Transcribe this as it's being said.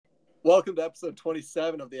Welcome to episode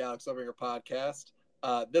 27 of the Alex Overhinger podcast.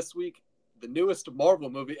 This week, the newest Marvel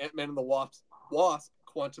movie, Ant-Man and the Wasp,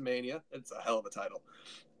 Quantamania. It's a hell of a title.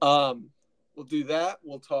 We'll do that.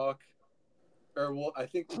 We'll talk, I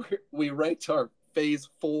think we ranked our Phase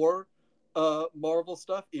 4 Marvel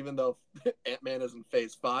stuff, even though Ant-Man is in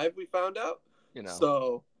Phase 5, we found out.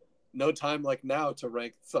 So no time like now to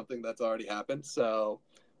rank something that's already happened. So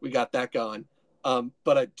we got that going.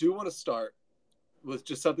 But I do want to start with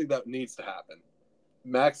just something that needs to happen.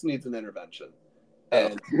 Max needs an intervention.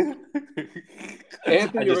 And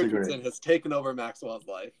Anthony Richardson has taken over Maxwell's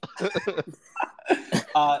life.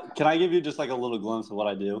 Can I give you just like a little glimpse of what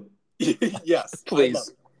I do? Yes,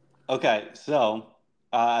 please. Okay, so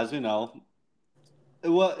as we know,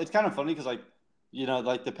 it's kind of funny because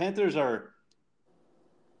the Panthers are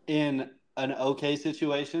in an okay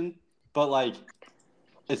situation, but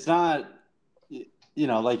it's not.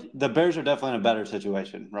 The Bears are definitely in a better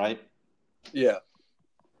situation, right? Yeah.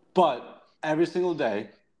 But every single day,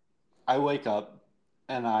 I wake up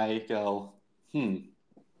and I go,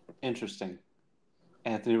 interesting.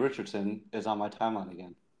 Anthony Richardson is on my timeline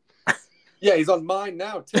again. Yeah, he's on mine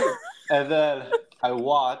now, too. And then I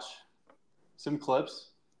watch some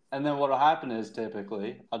clips, and then what will happen is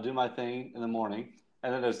typically I'll do my thing in the morning,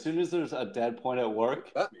 and then as soon as there's a dead point at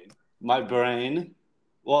work, my brain...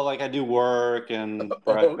 Well, I do work and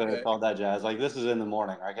breakfast, all that jazz. This is in the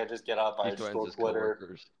morning. I just get up, I scroll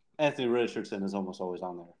Twitter. Anthony Richardson is almost always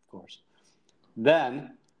on there, of course.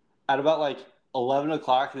 Then, at about 11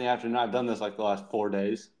 o'clock in the afternoon, I've done this the last 4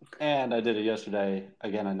 days, and I did it yesterday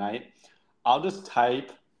again at night. I'll just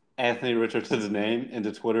type Anthony Richardson's name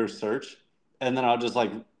into Twitter search, and then I'll just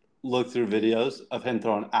look through videos of him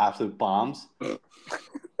throwing absolute bombs.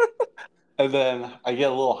 And then I get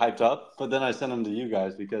a little hyped up, but then I send them to you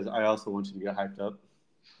guys because I also want you to get hyped up.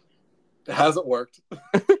 It hasn't worked.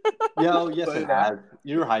 Yes, it has.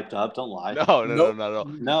 You're hyped up. Don't lie.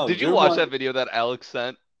 No. Did you watch that video that Alex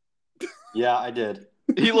sent? Yeah, I did.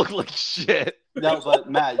 He looked like shit. No, but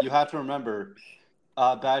Matt, you have to remember,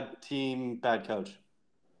 bad team, bad coach.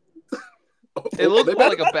 It looked more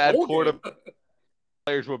like a bad quarterback.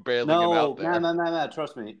 Players were bailing him out there. No,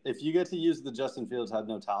 trust me. If you get to use the Justin Fields had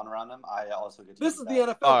no talent around him, I also get to This use is that.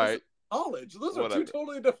 the NFL. All right. College. Those are two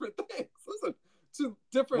totally different things. Those are two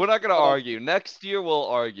different... We're not going to argue. Next year, we'll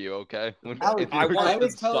argue, okay? I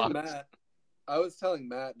was telling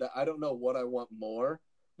Matt that I don't know what I want more.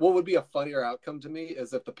 What would be a funnier outcome to me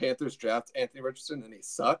is if the Panthers draft Anthony Richardson and he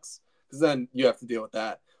sucks, because then you have to deal with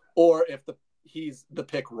that. Or if he's the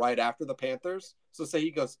pick right after the Panthers. So say he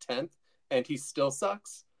goes 10th. And he still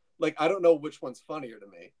sucks. I don't know which one's funnier to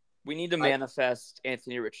me. We need to manifest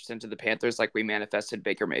Anthony Richardson to the Panthers like we manifested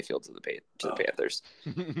Baker Mayfield to the Panthers.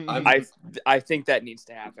 I think that needs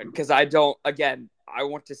to happen because I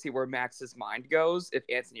want to see where Max's mind goes if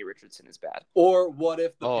Anthony Richardson is bad. Or what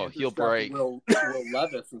if the Panthers he'll break Will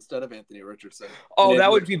Levis instead of Anthony Richardson? That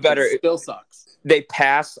would be better. It still sucks. They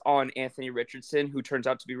pass on Anthony Richardson, who turns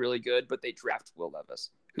out to be really good, but they draft Will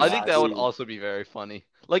Levis. I think that would also be very funny.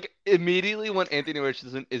 Immediately when Anthony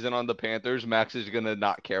Richardson isn't on the Panthers, Max is going to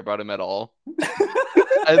not care about him at all.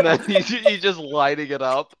 And then he's just lighting it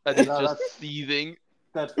up, and he's just seething.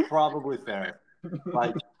 That's probably fair.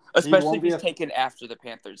 Especially if he's taken after the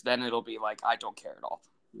Panthers. Then it'll be I don't care at all.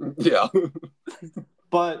 Yeah.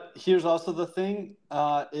 But here's also the thing,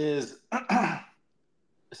 is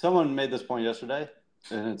someone made this point yesterday,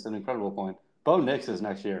 and it's an incredible point. Bo Nix is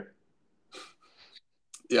next year.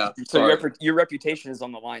 Yeah. So your reputation is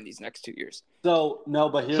on the line these next 2 years. So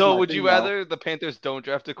here's So would you rather the Panthers don't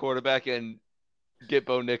draft a quarterback and get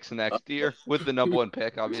Bo Nix next year with the number 1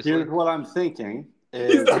 pick, obviously? Here's what I'm thinking.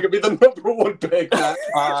 He's not going to be the number 1 pick.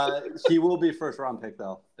 He will be first-round pick,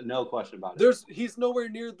 though. No question about it. He's nowhere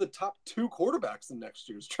near the top 2 quarterbacks in next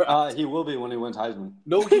year's draft. He will be when he wins Heisman.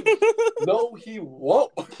 No, he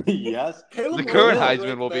won't. Yes. The current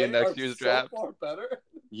Heisman will be in next year's draft. So far better.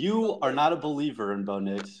 You are not a believer in Bo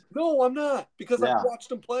Nix. No, I'm not. Because I've watched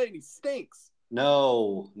him play and he stinks.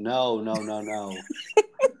 No. You're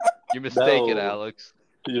mistaken, Alex.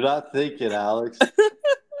 You're not thinking, Alex.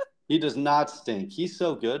 He does not stink. He's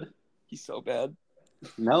so good. He's so bad.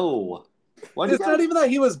 No. It's not even that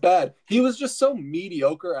he was bad. He was just so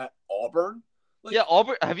mediocre at Auburn.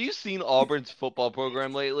 Auburn. Have you seen Auburn's football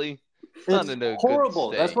program lately? It's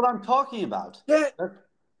horrible. That's what I'm talking about. Yeah.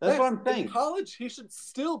 That's what I'm saying. In college, he should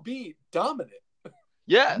still be dominant.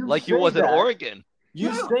 Yeah, he was at Oregon.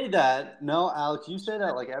 You say that. No, Alex, you say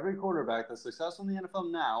that every quarterback that's successful in the NFL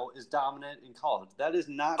now is dominant in college. That is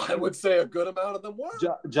not true. I would say a good amount of them were.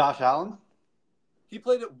 Josh Allen? He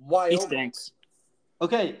played at Wyoming. He stinks.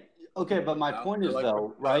 Okay, Okay, but my point is,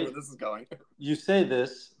 though, right? Where this is going. You say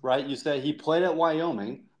this, right? You say he played at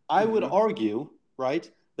Wyoming. I would argue, right,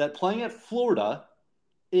 that playing at Florida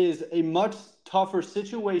is a much tougher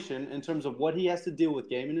situation in terms of what he has to deal with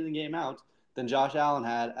game in and game out than Josh Allen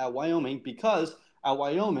had at Wyoming, because at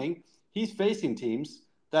Wyoming, he's facing teams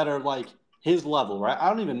that are like his level, right? I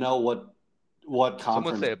don't even know what conference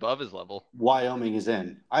Someone say above his level. Wyoming is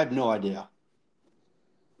in. I have no idea.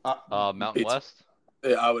 Mountain West?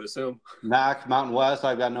 Yeah, I would assume. MAC, Mountain West,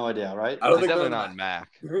 I've got no idea, right? I don't think definitely they're not in MAC.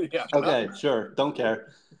 Yeah, okay, sure. Don't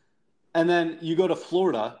care. And then you go to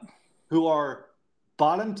Florida, who are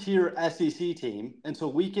bottom tier SEC team, and so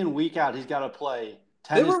week in, week out, he's got to play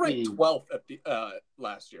Tennessee. They were ranked 12th at the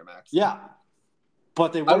last year, Max. Yeah,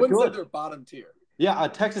 but they weren't I wouldn't good. say they're bottom tier. Yeah,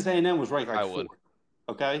 Texas A&M was ranked like 4th.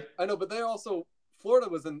 Okay. I know, but they also Florida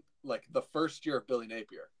was in like the first year of Billy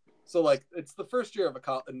Napier, so like it's the first year of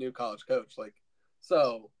a new college coach. Like,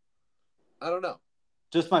 so I don't know.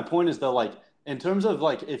 Just my point is though, like in terms of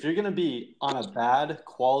like if you're gonna be on a bad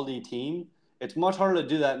quality team, it's much harder to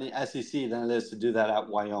do that in the SEC than it is to do that at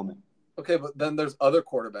Wyoming. Okay, but then there's other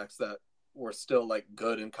quarterbacks that were still like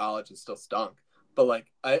good in college and still stunk. But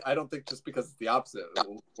like I don't think just because it's the opposite it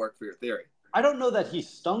will work for your theory. I don't know that he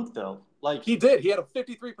stunk though. Like he did. He had a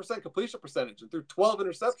 53% completion percentage and threw 12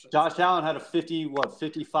 interceptions. Josh Allen had a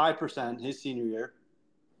 55% his senior year.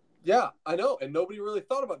 Yeah, I know, and nobody really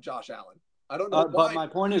thought about Josh Allen. I don't know why. But my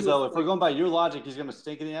point is though, if we're going by your logic, he's going to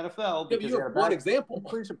stink in the NFL because you have one example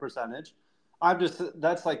completion percentage.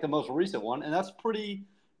 That's like the most recent one, and that's pretty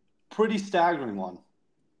staggering one.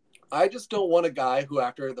 I just don't want a guy who,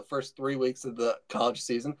 after the first 3 weeks of the college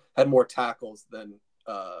season, had more tackles than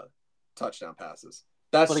touchdown passes.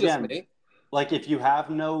 That's just me. Like, if you have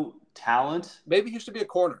no talent, maybe he should be a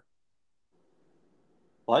corner.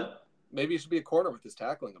 What? Maybe he should be a corner with his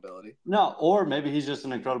tackling ability. No, or maybe he's just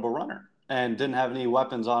an incredible runner and didn't have any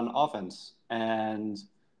weapons on offense and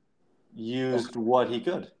used what he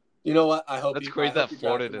could. You know what? I hope that's crazy that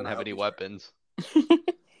Florida didn't have any weapons.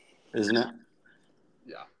 Isn't it?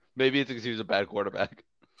 Yeah. Maybe it's because he was a bad quarterback.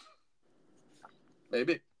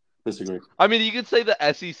 Maybe. Disagree. I mean, you could say the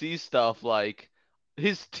SEC stuff, like,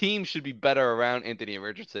 his team should be better around Anthony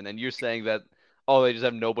Richardson, and you're saying that, oh, they just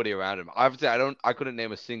have nobody around him. Obviously, I couldn't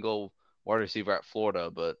name a single wide receiver at Florida,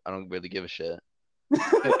 but I don't really give a shit.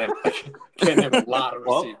 Can't name a lot of receivers.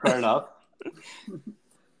 Well, fair enough.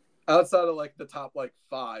 Outside of like the top like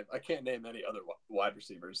 5, I can't name any other wide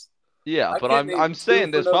receivers. Yeah, but I'm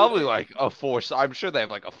saying there's probably like a 4. I'm sure they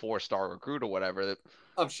have like a 4-star recruit or whatever.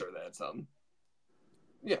 I'm sure they had some.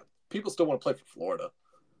 Yeah, people still want to play for Florida.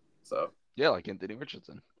 So yeah, like Anthony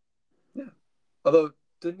Richardson. Yeah, although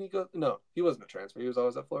didn't he go? No, he wasn't a transfer. He was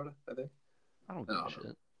always at Florida, I think. I don't give a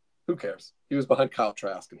shit. Who cares? He was behind Kyle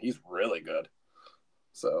Trask, and he's really good.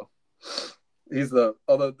 So he's the.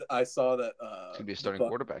 Although I saw that he's gonna be a starting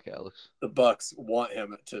quarterback, Alex. The Bucks want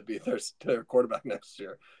him to be their quarterback next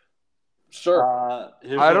year. Sure.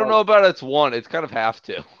 I don't know about it's one. It's kind of have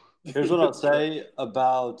to. Here's what I'll say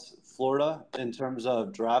about Florida in terms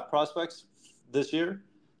of draft prospects this year.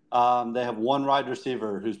 They have one wide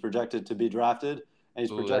receiver who's projected to be drafted, and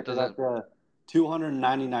he's projected at the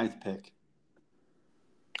 299th pick.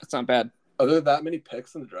 That's not bad. Are there that many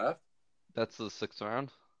picks in the draft? That's the 6th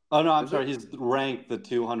round. Oh no, I'm sorry. He's ranked the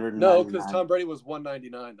 299. No, because Tom Brady was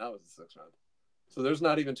 199. That was the 6th round. So there's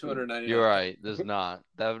not even 299. You're right. There's not.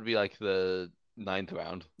 That would be like the 9th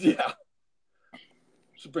round. Yeah.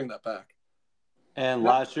 Should bring that back. And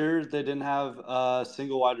last year they didn't have a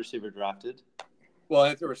single wide receiver drafted. Well,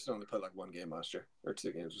 Anthony Richardson only played like 1 game last year or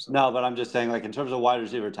 2 games or something. No, but I'm just saying, like in terms of wide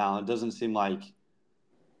receiver talent, doesn't seem like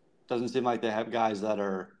they have guys that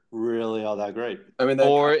are really all that great. I mean,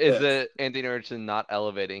 or is it Anthony Richardson not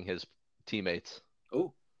elevating his teammates?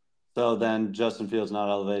 Oh. So then Justin Fields not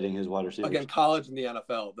elevating his wide receivers. Again, college and the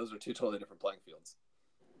NFL, those are 2 totally different playing fields.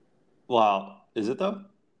 Wow, is it though?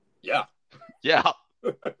 Yeah. Yeah.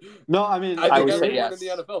 No, I mean, I think everyone in the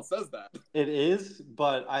NFL says that. It is,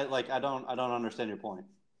 but I don't understand your point.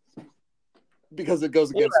 Because it goes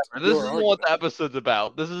against. This isn't what the episode's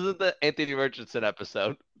about. This isn't the Anthony Richardson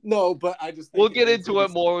episode. No, but I just think we'll get into it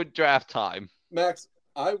more with draft time. Max,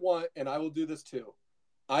 I want, and I will do this too.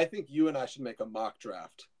 I think you and I should make a mock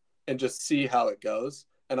draft and just see how it goes.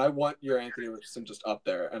 And I want your Anthony Richardson just up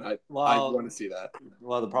there, and I want to see that.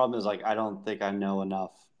 Well, the problem is, like, I don't think I know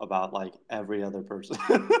enough about like every other person.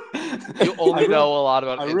 You only know a lot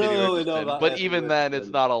about Anthony Richardson, but Anthony even then, it's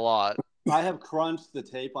not a lot. I have crunched the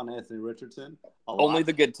tape on Anthony Richardson. Only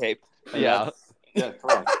the good tape. Yeah. Yeah,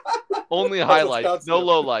 correct. Only That's what highlights, scouts no do.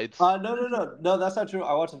 lowlights. No, that's not true.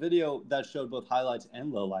 I watched a video that showed both highlights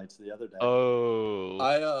and lowlights the other day. Oh.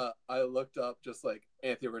 I looked up just like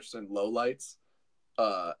Anthony Richardson lowlights,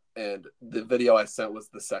 and the video I sent was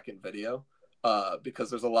the second video, because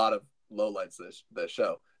there's a lot of lowlights this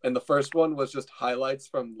show. And the first one was just highlights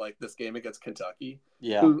from like this game against Kentucky.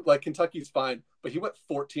 Yeah. Who, like, Kentucky's fine, but he went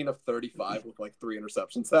 14 of 35 with like 3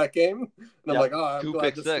 interceptions that game. And I'm like, oh, I'm 2 glad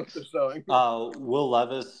pick this six. is showing. Will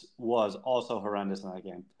Levis was also horrendous in that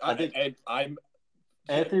game. I'm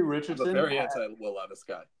Anthony a Richardson. very anti Will Levis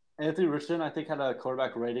guy. Anthony Richardson, I think, had a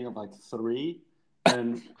quarterback rating of like 3,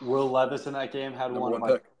 and Will Levis in that game had one of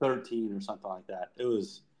like 13 or something like that. It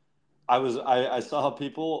was, I saw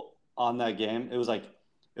people on that game. It was like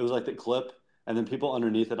the clip, and then people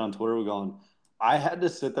underneath it on Twitter were going, I had to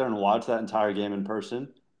sit there and watch that entire game in person,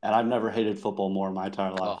 and I've never hated football more in my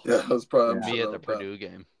entire life. Yeah, that was probably Me at the Purdue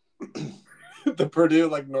game. The Purdue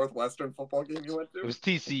like Northwestern football game you went to? It was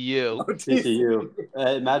TCU. Oh, TCU.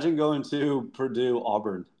 Imagine going to Purdue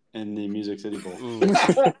Auburn in the Music City Bowl.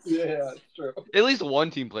 Yeah, it's true. At least one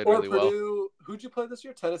team played really Purdue, well. who'd you play this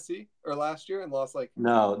year? Tennessee or last year and lost like?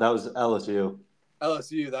 No, that was LSU.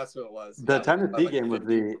 LSU, that's who it was. The Tennessee game was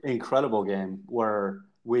the incredible game where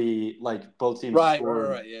we like both teams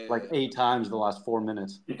scored like 8 times in the last 4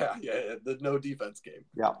 minutes. Yeah. The no defense game.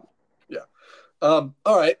 Yeah. All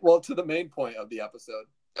right. Well, to the main point of the episode,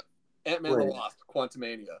 Ant-Man and the Wasp: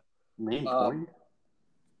 Quantamania. Main point.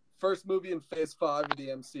 First movie in Phase 5 of the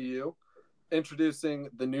MCU, introducing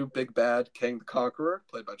the new big bad Kang the Conqueror,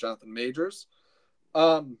 played by Jonathan Majors.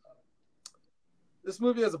 This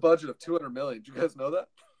movie has a budget of $200 million. Did you guys know that?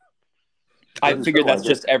 I figured that's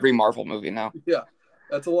just every Marvel movie now. Yeah,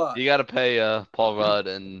 that's a lot. You got to pay Paul Rudd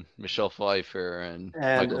and Michelle Pfeiffer and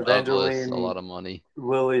Michael Douglas a lot of money.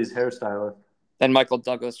 Lily's hairstylist. Then Michael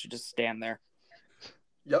Douglas should just stand there.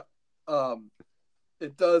 Yep.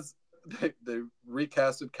 It does. They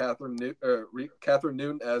recasted Catherine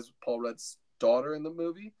Newton as Paul Rudd's daughter in the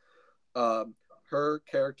movie. Her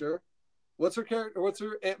character. What's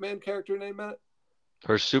her Ant-Man character name, Matt?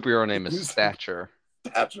 Her superhero name is Thatcher.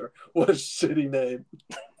 Thatcher. What a shitty name.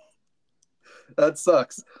 That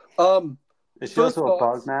sucks. Is she also a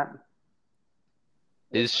bug, Matt?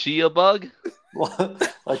 Is she a bug?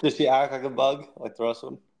 Like, does she act like a bug, like the rest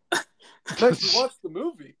of them? Next, watch the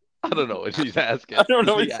movie. I don't know what he's asking. I don't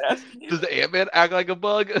know what he's asking. Does Ant-Man act like a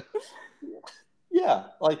bug? Yeah,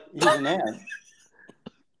 like he's an ant.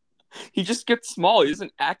 He just gets small. He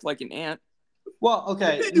doesn't act like an ant. Well,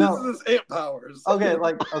 okay, He uses his ant powers. Okay.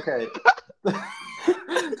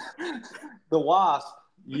 The Wasp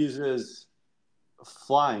uses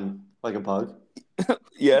flying like a bug.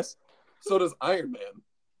 Yes. So does Iron Man.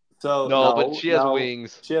 So no, but she has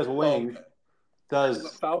wings. She has wings. Okay. Does a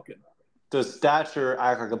Falcon? Does Thatcher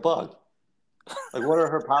act like a bug? Like, what are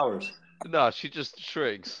her powers? No, she just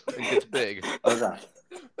shrinks and gets big. Okay.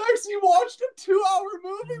 Max, you watched a 2-hour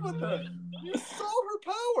movie with her. You saw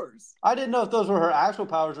her powers. I didn't know if those were her actual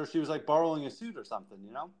powers or she was like borrowing a suit or something,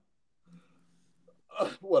 you know?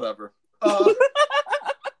 Whatever.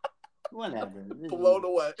 Whatever. Blown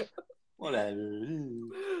away. Whatever.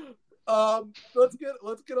 Let's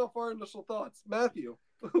get off our initial thoughts. Matthew,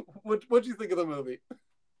 what'd you think of the movie?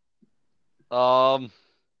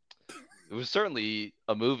 It was certainly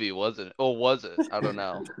a movie, wasn't it? Oh, was it? I don't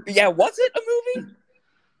know. Yeah, was it a movie?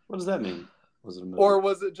 What does that mean? Was it a movie? Or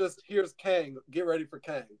was it just, here's Kang, get ready for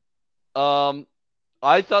Kang?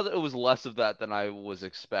 I thought it was less of that than I was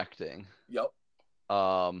expecting. Yep.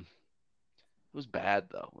 It was bad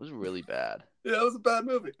though. It was really bad. Yeah, it was a bad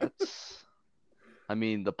movie. I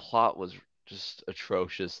mean, the plot was just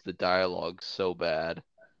atrocious. The dialogue so bad.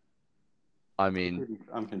 I mean,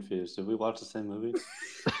 I'm confused. Did we watch the same movie?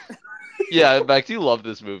 Yeah, Max, you love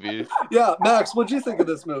this movie. Yeah, Max, what'd you think of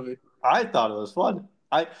this movie? I thought it was fun.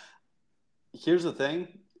 Here's the thing: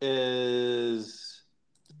 is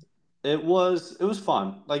it was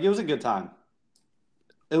fun. Like, it was a good time.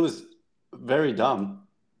 It was very dumb.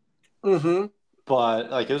 Mm-hmm.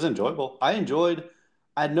 But like, it was enjoyable.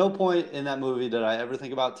 At no point in that movie did I ever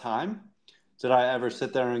think about time. Did I ever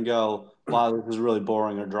sit there and go, wow, this is really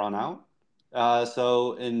boring or drawn out?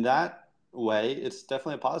 So in that way, it's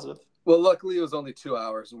definitely a positive. Well, luckily it was only 2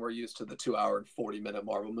 hours, and we're used to the 2-hour and 40-minute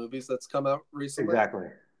Marvel movies that's come out recently. Exactly.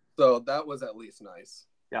 So that was at least nice.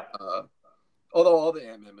 Yeah. Although all the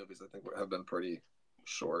Ant-Man movies, I think, have been pretty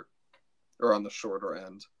short, or on the shorter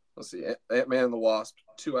end. Let's see, Ant-Man and the Wasp,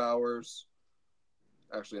 2 hours.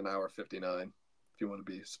 Actually, 1 hour 59, if you want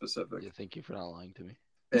to be specific. Yeah, thank you for not lying to me.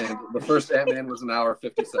 And the first Ant-Man was 1 hour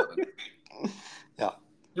 57. Yeah.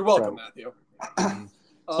 You're welcome, Matthew.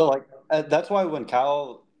 So, like, That's why when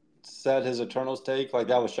Kyle said his Eternals take, like,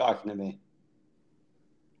 that was shocking to me.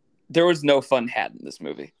 There was no fun had in this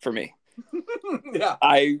movie for me. Yeah.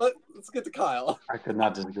 Let's get to Kyle. I could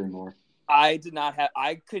not disagree more. I did not have.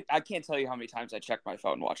 I can't tell you how many times I checked my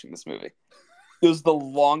phone watching this movie. It was the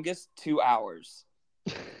longest 2 hours.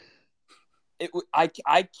 I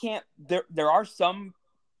can't. There are some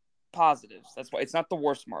positives. That's why it's not the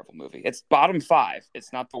worst Marvel movie. It's bottom 5.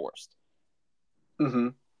 It's not the worst. Mm-hmm.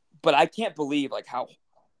 But I can't believe like how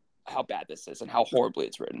bad this is and how horribly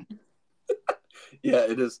it's written. Yeah,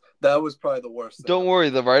 it is. That was probably the worst thing. Don't worry,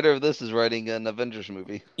 the writer of this is writing an Avengers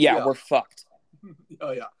movie. Yeah, we're fucked.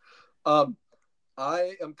 Oh yeah.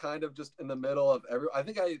 I am kind of just in the middle of I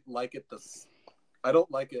think I like it I don't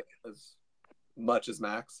like it as much as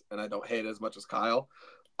Max, and I don't hate it as much as Kyle.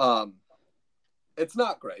 It's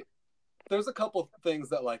not great. There's a couple things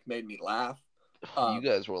that like made me laugh. You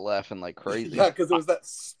guys were laughing like crazy. Yeah, because it was that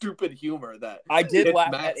stupid humor that I did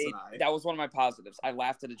laugh Max at it. That was one of my positives. I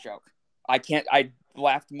laughed at a joke. I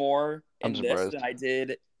laughed more in this than I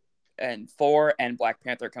did in 4 and Black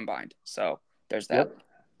Panther combined. So there's that. Yep,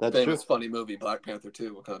 that's true. Funny movie, Black Panther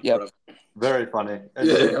 2. Yep. Very funny.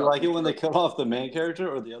 Did you like it when they killed off the main character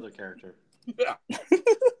or the other character? Yeah.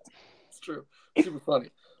 It's true. Super funny.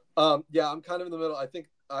 Yeah, I'm kind of in the middle. I think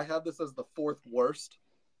I have this as the 4th worst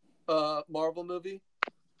Marvel movie.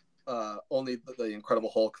 Only the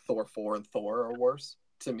Incredible Hulk, Thor 4, and Thor are worse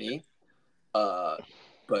to me.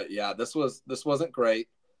 But yeah, this wasn't great.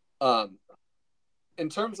 In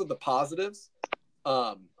terms of the positives,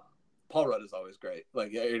 Paul Rudd is always great.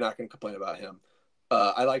 Like, yeah, you're not going to complain about him.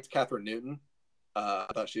 I liked Catherine Newton. I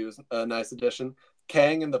thought she was a nice addition.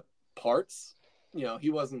 Kang in the parts, he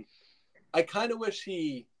wasn't. I kind of wish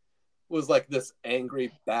he was like this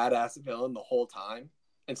angry badass villain the whole time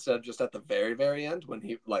instead of just at the very, very end when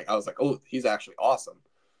I was like, oh, he's actually awesome.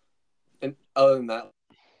 And other than that,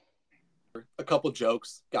 a couple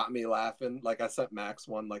jokes got me laughing. Like I sent Max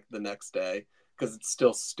one like the next day because it's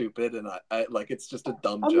still stupid and I like it's just a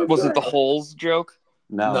dumb joke. Was it the holes joke?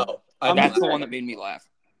 No. That's the one that made me laugh.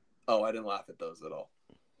 Oh, I didn't laugh at those at all.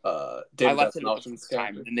 I laughed at it the first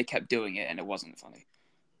time and they kept doing it and it wasn't funny.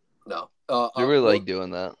 No. They really like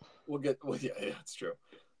doing that. Yeah, it's true.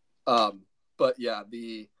 But yeah,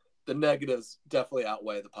 the negatives definitely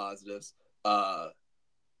outweigh the positives.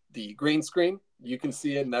 The green screen, you can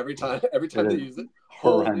see it, and every time they use it,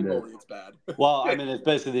 holy moly, it's bad. Well, I mean, it's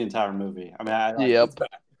basically the entire movie. I mean, it's bad.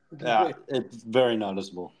 Yeah, it's very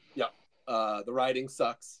noticeable. Yeah. The writing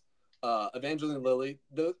sucks. Evangeline Lilly,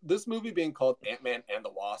 this movie being called Ant-Man and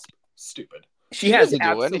the Wasp, stupid. She has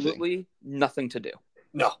absolutely nothing to do.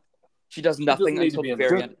 No. She does nothing until the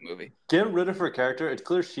very end of the movie. Get rid of her character. It's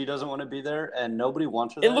clear she doesn't want to be there, and nobody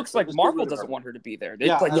wants her there. It looks like Marvel doesn't want her to be there.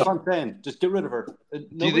 That's what I'm saying. Just get rid of her.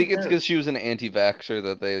 Do you think it's because she was an anti-vaxxer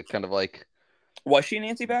that they kind of like... Was she an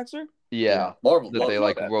anti-vaxxer? Yeah. Marvel. That they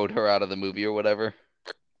like wrote her out of the movie or whatever?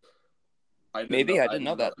 I didn't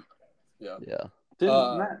know that. Yeah. Yeah.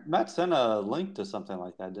 Didn't Matt sent a link to something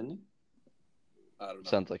like that, didn't he? I don't know.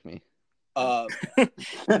 Sounds like me.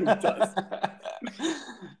 It does.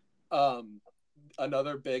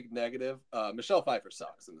 Another big negative. Michelle Pfeiffer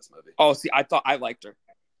sucks in this movie. Oh, see, I thought I liked her.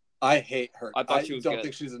 I hate her. I thought she was. I don't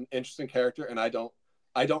think she's an interesting character, and I don't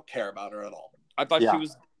care about her at all. I thought she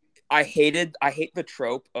was. I hate the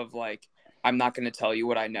trope of like I'm not going to tell you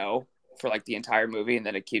what I know for like the entire movie, and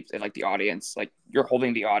then it keeps and like the audience, like you're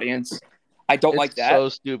holding the audience. I don't like that. So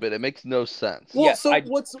stupid. It makes no sense. Well,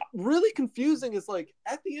 what's really confusing is like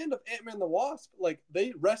at the end of Ant-Man and the Wasp, like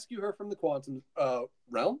they rescue her from the quantum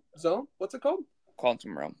zone. What's it called?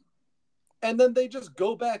 Quantum realm. And then they just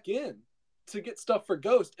go back in to get stuff for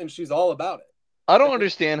Ghost, and she's all about it. I don't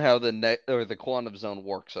understand how the quantum zone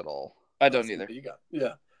works at all. I don't either.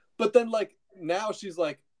 Yeah, but then like now she's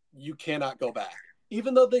like, you cannot go back,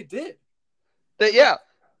 even though they did.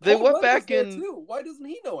 They went back in too. Why doesn't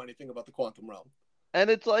he know anything about the quantum realm? And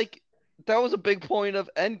it's like that was a big point of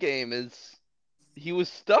Endgame is he was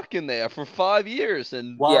stuck in there for 5 years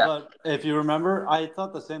and but if you remember, I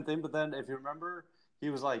thought the same thing, but then if you remember, he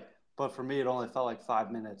was like, but for me it only felt like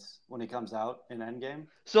 5 minutes when he comes out in Endgame.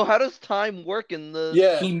 So how does time work in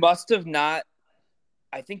the He must have not.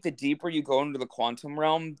 I think the deeper you go into the quantum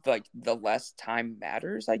realm, like the less time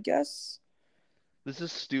matters, I guess. This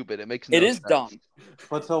is stupid. It makes no sense. It is dumb.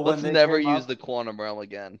 But so let's never use the quantum realm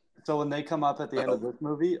again. So when they come up at the end of this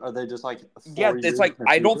movie, are they just like 4 years it's like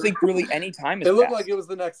I don't think really any time has It looked passed. like it was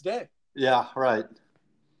the next day. Yeah, right.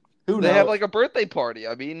 Who knows? They have like a birthday party.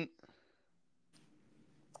 I mean,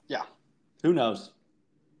 yeah. Who knows?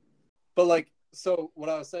 But like, so what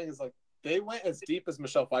I was saying is like they went as deep as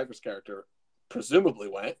Michelle Pfeiffer's character presumably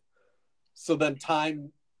went. So then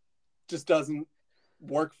time just doesn't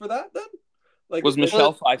work for that then? Like, was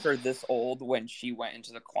Michelle Pfeiffer this old when she went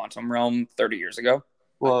into the quantum realm 30 years ago?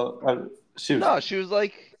 Well, she was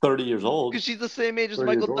like 30 years old. Because she's the same age as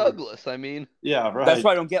Michael Douglas. I mean, yeah, right. That's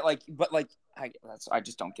why I don't get I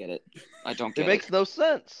just don't get it. I don't get it. It makes no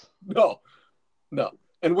sense. No.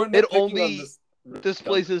 And we're it nitpicking only on this.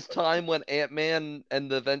 Displaces time when Ant-Man and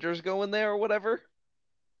the Avengers go in there or whatever.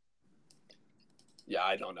 Yeah,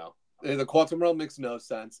 I don't know. The quantum realm makes no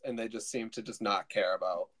sense, and they just seem to just not care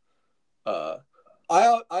about.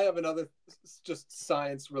 I have another just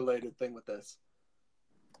science related thing with this.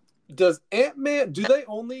 Does Ant-Man, do they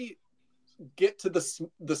only get to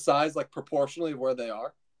the size like proportionally where they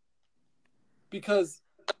are? Because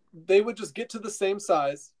they would just get to the same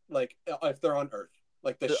size like if they're on Earth.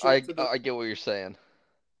 Like I get what you're saying.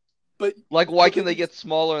 But like, why can they get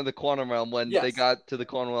smaller in the quantum realm when they got to the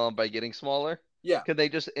quantum realm by getting smaller? Yeah. Can they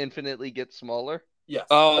just infinitely get smaller? Yes.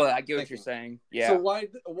 Oh, I get what you're saying. Yeah. So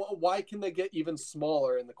why can they get even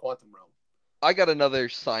smaller in the quantum realm? I got another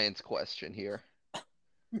science question here.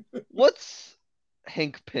 What's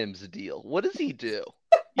Hank Pym's deal? What does he do?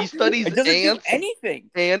 He studies it doesn't ants. Do anything.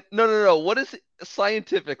 And no. What is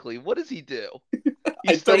scientifically? What does he do?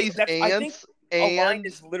 He studies ants. A line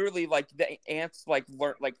is literally like the ants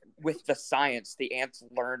learn with the science. The ants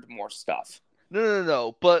learned more stuff.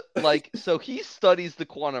 No. But so he studies the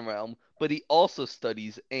quantum realm, but he also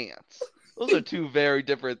studies ants. Those are two very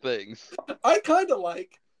different things. I kind of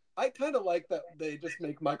like that they just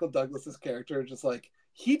make Michael Douglas's character just like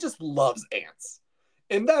he just loves ants,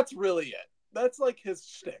 and that's really it. That's like his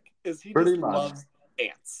shtick. Is he pretty just much loves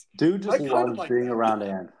ants? Dude just loves being around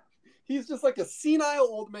ants. He's just like a senile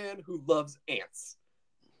old man who loves ants.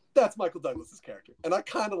 That's Michael Douglas's character, and I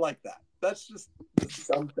kind of like that. That's just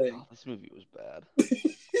something. Oh, this movie was bad.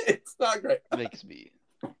 It's not great. It makes me.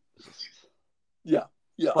 Yeah.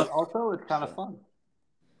 But also, it's kind of fun.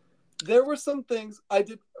 There were some things I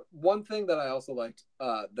did. One thing that I also liked,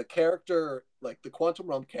 the character, like the quantum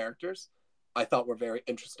realm characters, I thought were very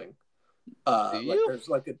interesting. There's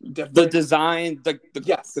like a different... The design, the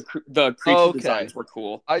creature designs were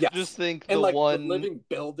cool. I just think the living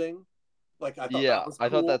building, like I thought that was cool. I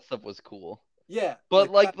thought that stuff was cool. Yeah,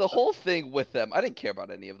 but the whole thing with them, I didn't care about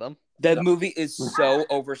any of them. That movie is so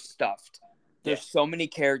overstuffed. There's so many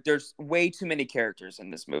characters, way too many characters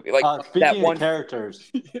in this movie. Like speaking of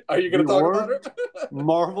characters, are you going to talk about her?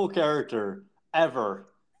 Marvel character ever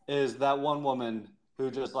is that one woman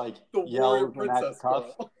who just the yells and acts tough.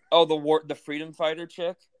 Oh, the freedom fighter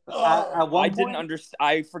chick. At one point, didn't understand.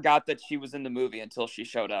 I forgot that she was in the movie until she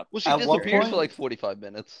showed up. Well, she disappears for 45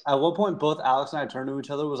 minutes. At one point, both Alex and I turned to each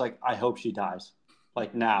other. Was like, I hope she dies.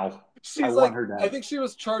 Like now. She's want her dead. I think she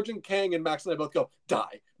was charging Kang, and Max and I both go,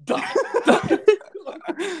 die.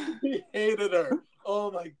 He hated her. Oh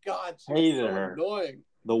my god, she hated her. Annoying.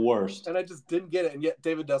 The worst. And I just didn't get it. And yet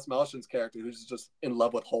David Desmalchian's character, who's just in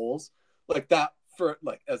love with holes, like that for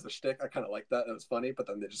as a shtick, I kind of like that. It was funny, but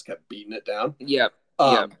then they just kept beating it down. Yep.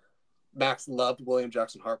 Max loved William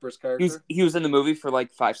Jackson Harper's character. He was in the movie for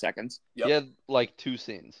 5 seconds. Yep. He had 2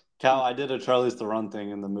 scenes. Cal, I did a Charlie's the Run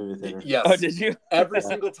thing in the movie theater. Yes. Oh, did you? Every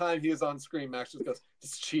single time he was on screen, Max just goes,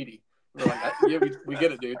 "It's cheaty." We're like, "Yeah, we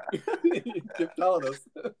get it, dude." Keep telling us.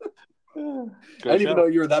 I didn't even know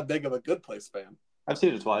you were that big of a Good Place fan. I've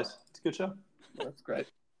seen it twice. It's a good show. That's great.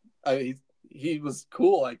 He was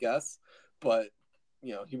cool, I guess, but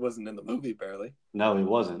he wasn't in the movie barely. No, he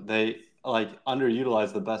wasn't. They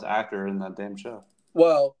underutilized the best actor in that damn show.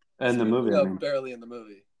 Well, in the movie, barely in the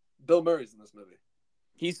movie. Bill Murray's in this movie.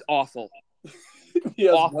 He's awful. He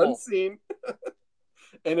has one scene,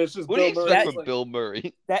 and it's just Bill Murray. Bill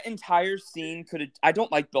Murray. That entire scene could have. I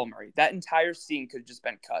don't like Bill Murray. That entire scene could have just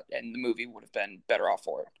been cut, and the movie would have been better off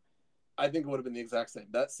for it. I think it would have been the exact same.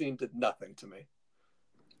 That scene did nothing to me.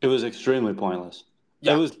 It was extremely pointless.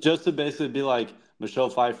 Yeah. It was just to basically be like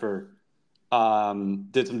Michelle Pfeiffer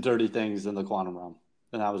did some dirty things in the quantum realm,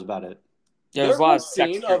 and that was about it. Yeah, there's a lot of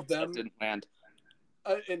scene of them that didn't land.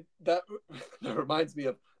 And that reminds me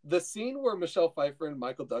of the scene where Michelle Pfeiffer and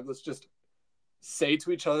Michael Douglas just say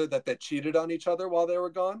to each other that they cheated on each other while they were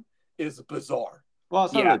gone is bizarre. Well,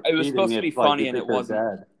 it's not it was supposed to be funny, and it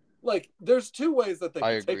wasn't. There's 2 ways that they.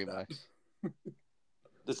 I agree, Max.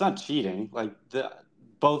 It's not cheating.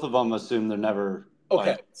 Both of them assume they're never.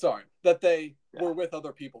 Okay, sorry that they were with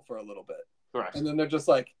other people for a little bit. Correct. And then they're just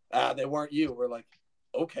like, they weren't you. We're like,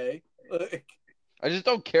 okay. I just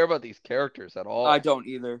don't care about these characters at all. I don't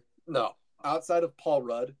either. No. Outside of Paul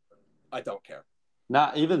Rudd, I don't care.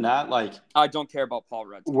 Not even that, I don't care about Paul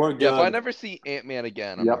Rudd. We're good. Yeah, if I never see Ant-Man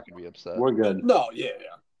again, I'm not going to be upset. We're good. No, yeah.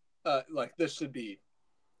 This should be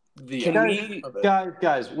The Can end we, of it.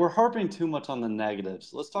 guys, we're harping too much on the negatives.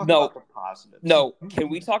 Let's talk No. about the positives. no, can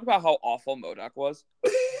we talk about how awful MODOK was?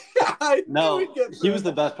 I knew No, we'd get he to was it.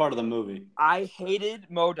 the best part of the movie. I hated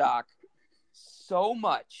MODOK so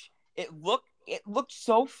much. It looked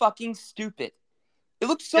so fucking stupid. It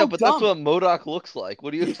looked so yeah, but dumb. that's what MODOK looks like.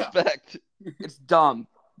 What do you expect? It's dumb.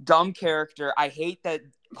 Dumb character. I hate that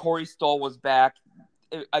Corey Stoll was back.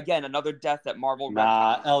 Again, another death that Marvel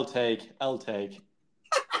Nah, retconned. L take.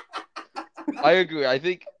 I agree. I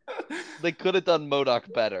think they could have done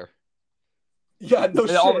MODOK better. Yeah, no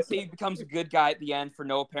And all of a shit. sudden he becomes a good guy at the end for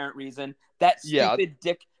no apparent reason. That Yeah. stupid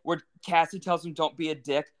dick where Cassie tells him don't be a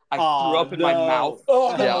dick. I Aw, threw up in my no. mouth.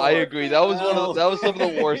 Oh, Yeah, I agree. That was No. that was some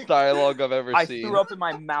of the worst dialogue I've ever I seen. threw up in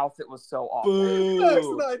my mouth. It was so awful. Max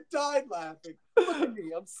Boo. and I died laughing. Look at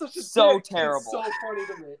me. I'm such a So dick. terrible. It's so funny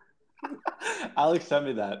to me. Alex sent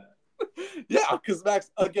me that. Yeah, because Max,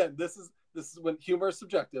 again, this is when humor is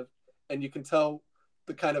subjective, and you can tell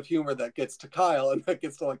the kind of humor that gets to Kyle and that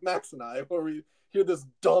gets to like Max and I, where we hear this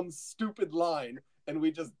dumb, stupid line and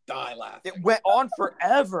we just die laughing. It went on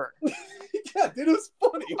forever. Yeah, dude, it was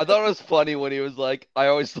funny. I thought it was funny when he was like, "I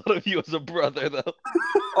always thought of you as a brother, though."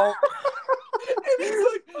 Oh, And he's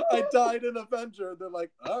like, I died in Avenger. They're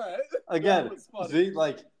like, all right. Again, That was funny. see,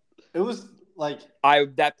 like, it was like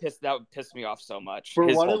that pissed me off so much. For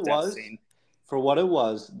His what whole it death was, scene. for what it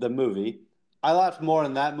was, the movie. I laughed more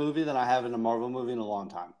in that movie than I have in a Marvel movie in a long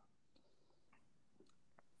time.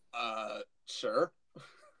 Sure.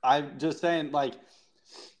 I'm just saying, like,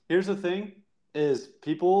 here's the thing: is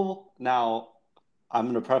people now. I'm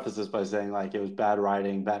going to preface this by saying, like, it was bad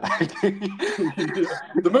writing, bad acting.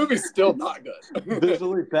 The movie's still not good.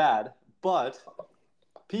 Visually bad, but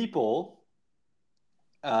people,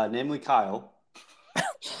 namely Kyle,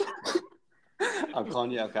 I'm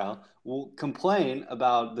calling you out, Kyle, will complain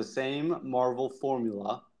about the same Marvel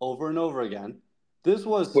formula over and over again. This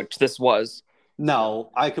was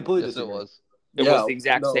No, I completely yes, it disagree. was. It was the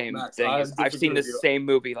exact same Max, thing. I I've seen disagree this with you. same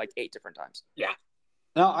movie like 8 different times. Yeah.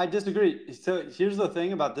 No, I disagree. So here's the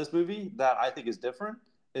thing about this movie that I think is different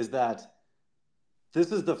is that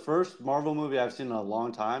this is the first Marvel movie I've seen in a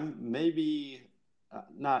long time. Maybe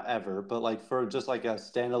not ever, but like for just like a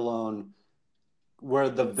standalone where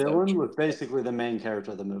the villain was basically the main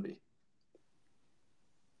character of the movie.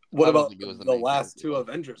 What I don't about think it was the the main last character, two though.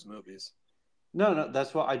 Avengers movies? No,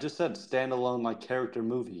 that's what I just said. Standalone, like character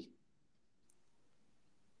movie.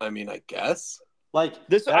 I mean, I guess. Like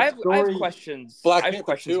This, that I have story. questions. Black I have Panther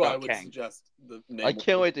questions 2, I about would Kang. suggest the name. I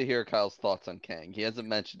can't wait to hear Kyle's thoughts on Kang. He hasn't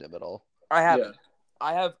mentioned him at all. I haven't.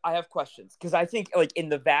 I have questions because I think like in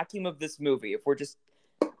the vacuum of this movie, if we're just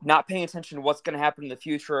not paying attention to what's going to happen in the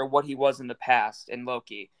future or what he was in the past in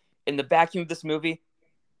Loki, in the vacuum of this movie,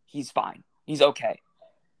 he's fine. He's okay.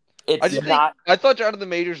 It's I thought Jonathan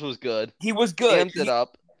Majors was good. He was good. Amped it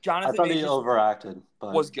up, Jonathan I thought he Majors overacted,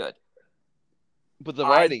 but was good. but the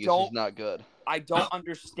writing is just not good. I don't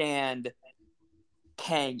understand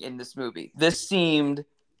Kang in this movie. This seemed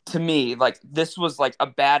to me like this was like a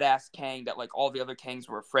badass Kang that like all the other Kangs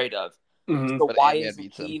were afraid of. Mhm. So But why Ant-Man isn't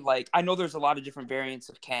beats he him. like? I know there's a lot of different variants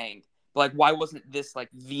of Kang, but like why wasn't this like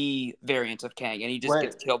the variant of Kang and he just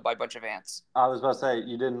gets killed by a bunch of ants? I was about to say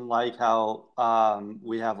you didn't like how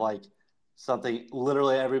we have like something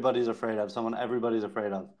literally everybody's afraid of, someone everybody's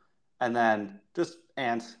afraid of, and then just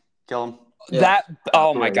ants kill them. Yeah.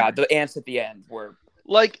 Oh my Great. god, the ants at the end were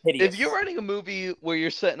Like hideous. if you're writing a movie where you're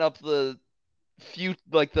setting up the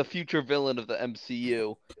future villain of the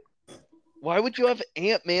MCU, why would you have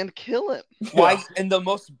Ant-Man kill him? Why in the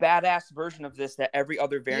most badass version of this that every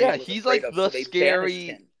other variant was he's afraid like of, the so they scary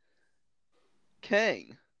banished him.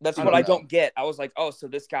 Kang. That's I what don't I know. don't get. I was like, oh, so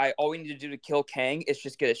this guy, all we need to do to kill Kang is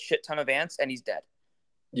just get a shit ton of ants and he's dead.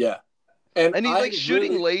 Yeah. And he's like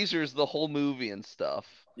shooting lasers the whole movie and stuff.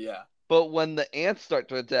 Yeah. But when the ants start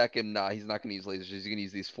to attack him, he's not going to use lasers. He's going to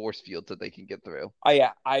use these force fields that they can get through. Oh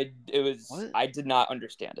yeah, I did not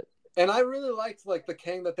understand it. And I really liked like the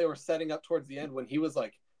Kang that they were setting up towards the end when he was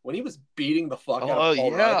beating the fuck out of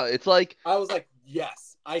Paul Rudd. It's like I was like,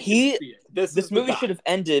 yes, I can see it. This movie should have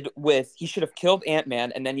ended with he should have killed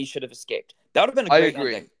Ant-Man and then he should have escaped. That would have been a great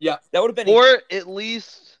ending. Yeah, that would have been. Or at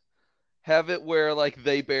least have it where like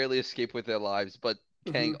they barely escape with their lives, but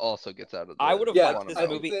Kang also gets out of the. I would have liked this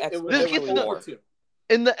movie exponentially more.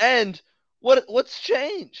 In the end, what's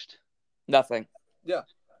changed? Nothing. Yeah,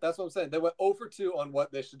 that's what I'm saying. They went 0-2 on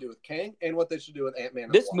what they should do with Kang and what they should do with Ant-Man.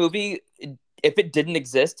 This movie, if it didn't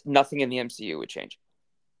exist, nothing in the MCU would change.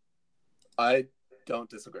 I don't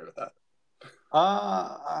disagree with that.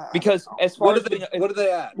 Because as far as what do they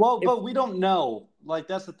add? Well, but we don't know. Like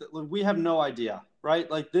that's we have no idea, right?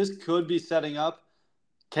 Like this could be setting up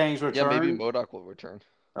Kang's Yeah, maybe return. MODOK will return.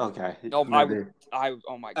 Okay. No, maybe.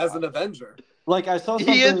 oh my god. As an Avenger. Like I saw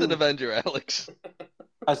something. He is an Avenger, Alex.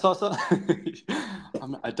 I saw some.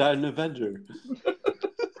 I died an Avenger.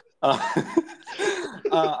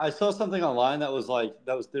 I saw something online that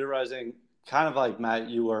was theorizing, kind of like Matt,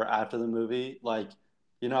 you were after the movie, like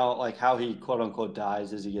like how he quote unquote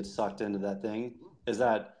dies as he gets sucked into that thing. Is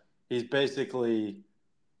that he's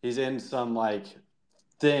in some like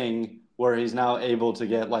thing where he's now able to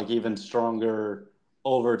get like even stronger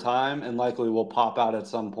over time, and likely will pop out at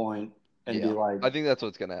some point and be like. I think that's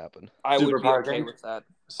what's gonna happen. I would be Superpower okay King? with that.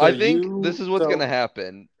 So I think this is what's gonna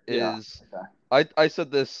happen. Yeah. Is Okay. I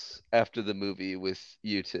said this after the movie with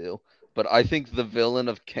you two, but I think the villain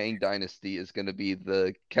of Kang Dynasty is gonna be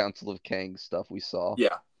the Council of Kang stuff we saw.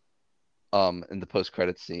 Yeah. In the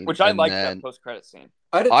post-credit scene. Which I And liked then that post-credit scene.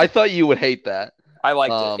 I thought you would hate that. I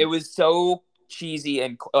liked it. It was so cheesy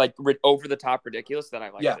and like over the top ridiculous that I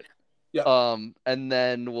liked it. Yeah. And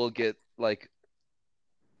then we'll get like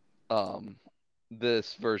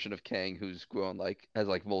this version of Kang who's grown like has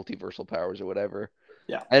like multiversal powers or whatever.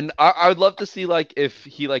 Yeah. And I would love to see like if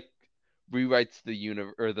he like rewrites the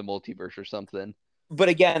universe or the multiverse or something. But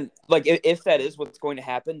again, like if that is what's going to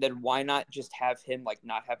happen, then why not just have him like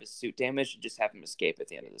not have his suit damaged and just have him escape at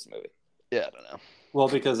the end of this movie? Yeah, I don't know. Well,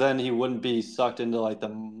 because then he wouldn't be sucked into like the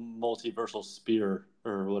multiversal spear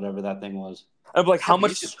or whatever that thing was. I'm like, how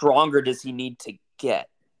much stronger does he need to get?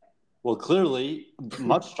 Well, clearly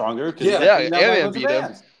much stronger. Ant-Man beat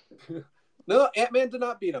him. No, Ant-Man did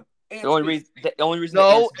not beat him. The only reason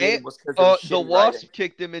Ant beat him was because the Wasp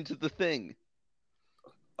kicked him into the thing.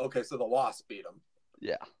 Okay, so the Wasp beat him.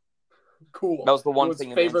 Yeah. Cool. That was the one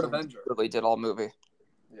thing favorite Avenger really did all movie.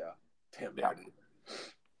 Yeah. Damn,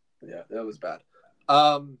 yeah, that was bad.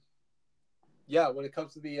 Yeah, when it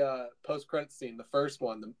comes to the post-credit scene, the first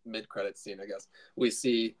one, the mid-credit scene, I guess, we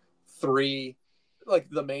see three, like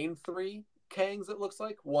the main three Kangs, it looks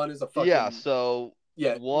like. One is a fucking... Yeah, so...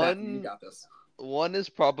 Yeah, one... Matt, you got this. One is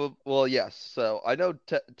probably... Well, yes. So, I know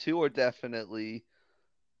two are definitely...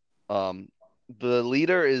 The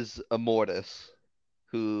leader is Immortus,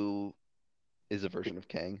 who is a version of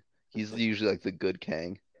Kang. He's usually like the good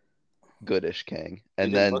Kang. Goodish Kang.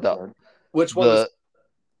 And then Which one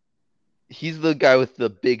he's the guy with the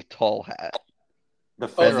big tall hat. The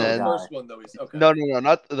Pharaoh guy. The first one, though. He's okay. No,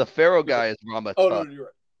 not the Pharaoh guy is Rama Oh, no, you're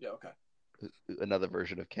right. Yeah, okay. Another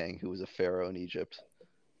version of Kang who was a pharaoh in Egypt.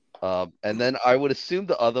 And then I would assume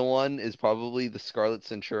the other one is probably the Scarlet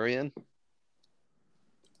Centurion.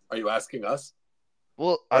 Are you asking us?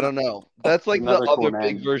 Well, I don't know. That's like the other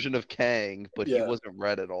big name. version of Kang, but he wasn't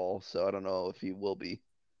red at all, so I don't know if he will be.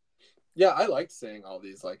 Yeah, I like seeing all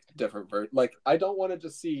these like different like I don't want to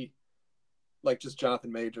just see like just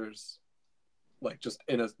Jonathan Majors like just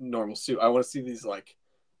in a normal suit. I want to see these like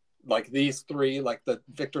these three, like the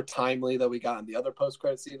Victor Timely that we got in the other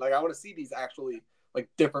post-credit scene. Like I want to see these actually like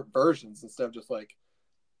different versions instead of just like,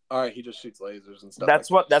 all right, he just shoots lasers and stuff.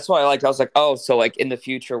 That's what I liked. I was like, oh, so like in the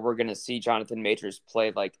future we're gonna see Jonathan Majors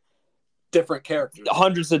play like different characters,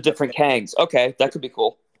 hundreds of different Kangs. Okay, that could be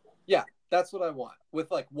cool. Yeah, that's what I want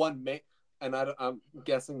with like one main. And I'm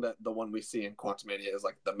guessing that the one we see in Quantamania is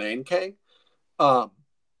like the main Kang.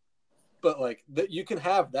 But like you can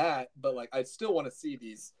have that, but like I still want to see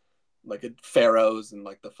these like pharaohs and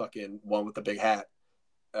like the fucking one with the big hat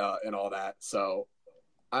and all that. So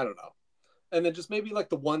I don't know. And then just maybe like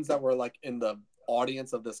the ones that were like in the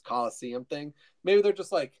audience of this Coliseum thing, maybe they're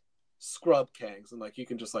just like scrub Kangs and like you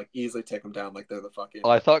can just like easily take them down like they're the fucking... Oh,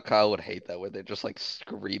 I thought Kyle would hate that where they're just like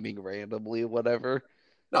screaming randomly or whatever.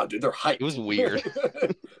 No, dude, they're hyped. It was weird.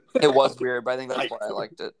 It was weird, but I think that's why I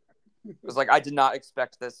liked it. It was like I did not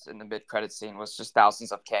expect this in the mid-credit scene was just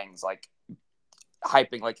thousands of Kangs like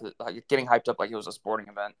hyping like getting hyped up like it was a sporting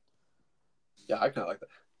event. Yeah, I kind of like that.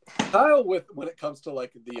 Kyle, when it comes to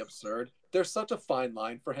like the absurd, there's such a fine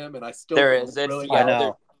line for him, and I still really I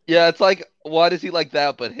know. Yeah, it's like why does he like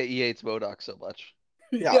that, but he hates MODOK so much?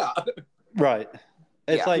 Yeah. Right.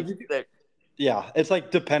 It's like Yeah, it's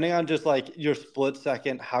like depending on just like your split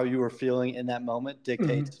second, how you were feeling in that moment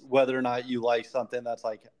dictates whether or not you like something that's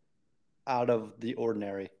like out of the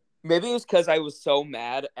ordinary. Maybe it was because I was so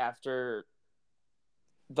mad after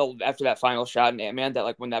that final shot in Ant-Man that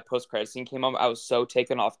like when that post-credit scene came up, I was so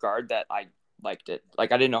taken off guard that I liked it.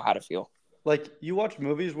 Like I didn't know how to feel. Like you watch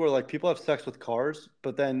movies where like people have sex with cars,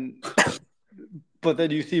 but then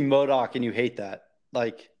you see MODOK and you hate that.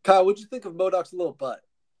 Like Kyle, what'd you think of MODOK's little butt?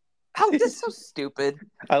 Oh, that's so stupid.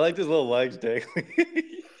 I liked his little legs, Dick.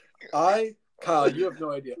 Kyle, you have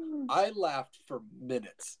no idea. I laughed for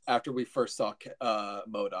minutes after we first saw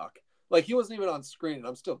MODOK. Like, he wasn't even on screen, and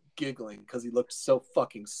I'm still giggling because he looked so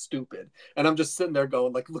fucking stupid. And I'm just sitting there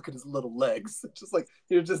going, like, look at his little legs. Just like,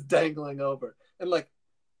 you're just dangling over. And, like,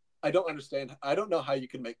 I don't understand. I don't know how you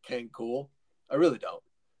can make Kang cool. I really don't.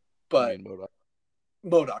 But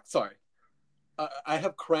MODOK, sorry. I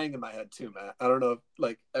have Krang in my head too, Matt. I don't know if,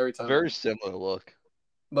 like, every time. Very similar look.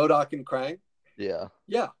 MODOK and Krang? Yeah.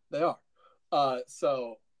 Yeah, they are.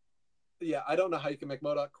 So, yeah, I don't know how you can make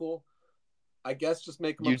MODOK cool. I guess just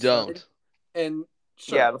make him You absurd. don't. And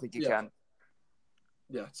sure, yeah, I don't think you can.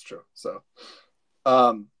 Yeah, it's true. So,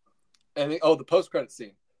 and the post-credit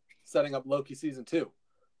scene, setting up Loki season 2.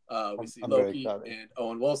 We see Loki and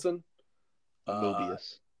Owen Wilson.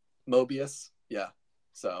 Mobius. Yeah.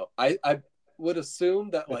 So I would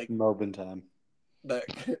assume that, like, Mobin time. That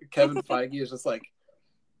Kevin Feige is just like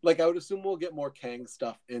I would assume we'll get more Kang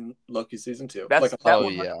stuff in Loki season 2. That like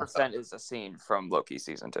 100% is a scene from Loki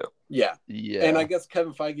season 2. Yeah. Yeah. And I guess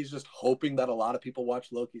Kevin Feige is just hoping that a lot of people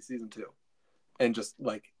watch Loki season 2 and just,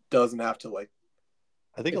 like, doesn't have to, like,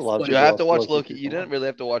 I think a lot of you people have to watch Loki. season You didn't 1. really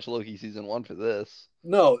have to watch Loki season 1 for this.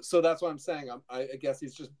 No, so that's what I'm saying. I guess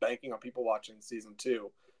he's just banking on people watching season 2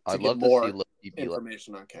 to I'd get love more to see Loki be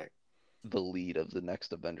information on Kang. the lead of the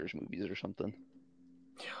next Avengers movies or something.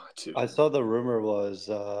 Yeah, too. I saw the rumor was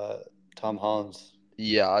Tom Holland's.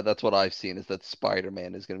 Yeah, that's what I've seen, is that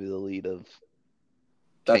Spider-Man is going to be the lead of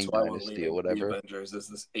That's Kang why I want Dynasty to or whatever. the Avengers is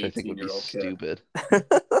this I think would be 18-year-old kid. stupid.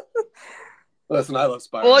 Listen, I love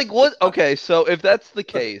Spider-Man. Well, like, what? Okay, so if that's the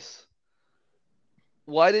case,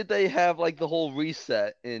 why did they have, like, the whole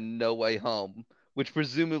reset in No Way Home, which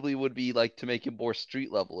presumably would be, like, to make him more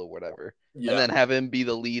street level or whatever, and then have him be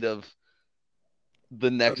the lead of the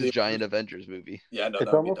next giant Avengers movie? Yeah, no,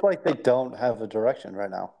 It's almost like they don't have a direction right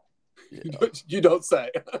now. Yeah. You don't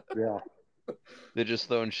say. Yeah. They're just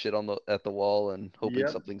throwing shit at the wall and hoping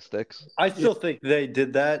something sticks. I still think they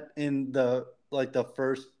did that in the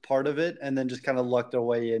first part of it, and then just kind of lucked their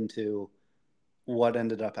way into what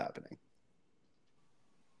ended up happening.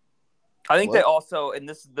 I think they also, and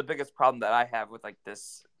this is the biggest problem that I have with, like,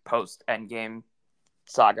 this post Endgame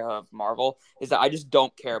saga of Marvel, is that I just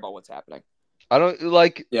don't care about what's happening. I don't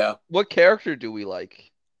like. Yeah. What character do we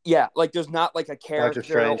like? Yeah, like, there's not, like, a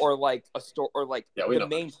character or, like, a story or, like, the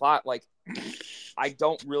main plot. Like, I just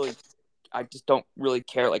don't really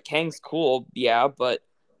care. Like, Kang's cool, yeah, but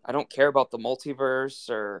I don't care about the multiverse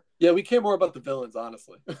or. Yeah, we care more about the villains,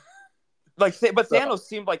 honestly. Like, but Thanos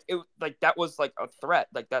seemed like it, like that was like a threat.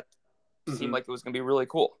 Like that seemed like it was gonna be really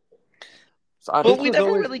cool. So but we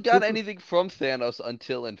never really got anything from Thanos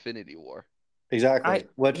until Infinity War. Exactly.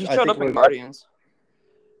 He showed up in Guardians.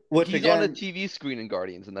 He's on a TV screen in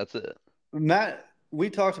Guardians, and that's it. Matt, we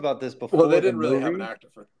talked about this before. Well, they didn't really have an actor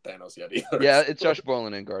for Thanos yet either. Yeah, it's Josh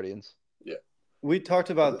Brolin in Guardians. Yeah. We talked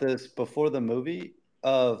about this before the movie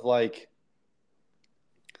of, like,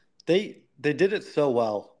 they did it so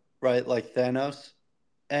well, right? Like Thanos.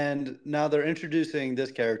 And now they're introducing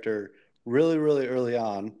this character really, really early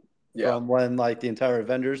on from when, like, the entire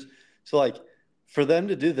Avengers. So, like, for them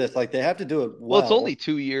to do this, like, they have to do it well. Well, it's only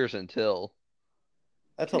 2 years until.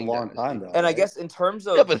 That's a long time, though. And I guess in terms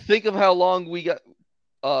of. Yeah, but think of how long we got.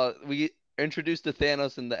 We introduced to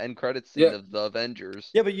Thanos in the end credits scene of the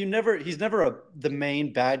Avengers. Yeah, but he's never the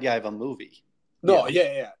main bad guy of a movie. No,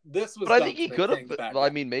 yeah. This was. But I think he could have. Well,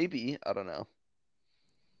 I mean, maybe. I don't know.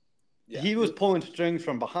 Yeah. He was pulling strings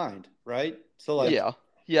from behind, right? So, like, yeah.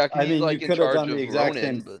 I mean, like, you could have done the exact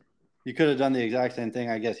Ronin, same. You could have done the exact same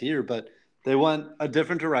thing, I guess, here, but they went a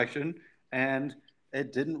different direction, and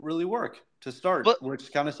it didn't really work to start,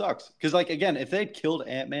 which kind of sucks. Because, like, again, if they'd killed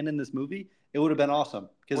Ant-Man in this movie, it would have been awesome.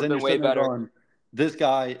 Because then you're sitting there going, this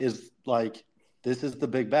guy is, like, this is the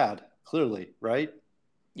big bad, clearly, right?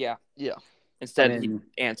 Yeah. Yeah. Instead,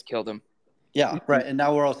 ants killed him. Yeah, right. And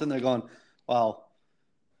now we're all sitting there going, well,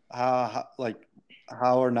 how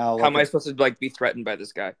are now? How am I supposed to, like, be threatened by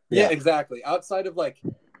this guy? Yeah, exactly. Outside of, like,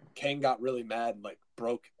 Kang got really mad and, like,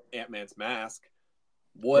 broke Ant-Man's mask.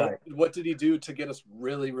 What did he do to get us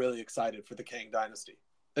really, really excited for the Kang Dynasty?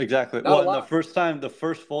 Exactly. The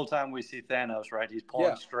first full time we see Thanos, right? He's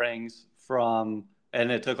pulling strings from,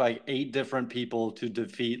 and it took like 8 different people to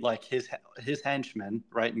defeat, like, his henchmen,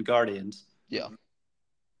 right, in Guardians. Yeah.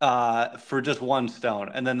 For just one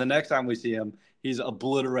stone, and then the next time we see him, he's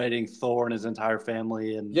obliterating Thor and his entire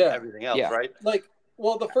family and everything else, right? Like,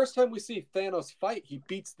 well, the first time we see Thanos fight, he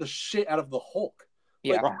beats the shit out of the Hulk.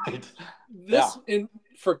 Yeah, like, right.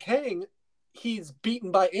 For Kang, he's beaten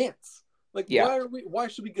by ants. Like, why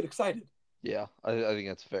should we get excited? Yeah, I think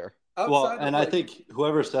that's fair. I think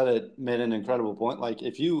whoever said it made an incredible point. Like,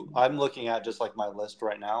 I'm looking at just, like, my list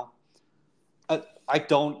right now. I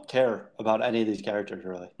don't care about any of these characters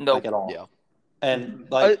really, Nope. at all. Yeah. And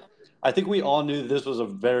I think we all knew this was a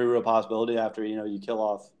very real possibility after you kill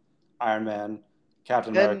off Iron Man,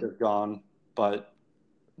 Captain America's gone, but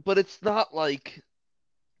it's not like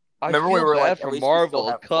I Remember feel we were bad like, at for least we still Marvel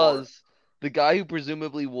have because the guy who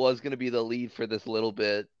presumably was going to be the lead for this little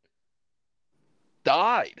bit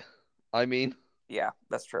died. I mean, yeah,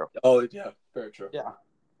 that's true. Oh yeah, very true. yeah,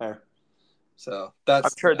 fair. So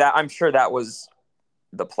that's I'm sure that was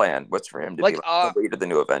the plan, was for him to be the lead of the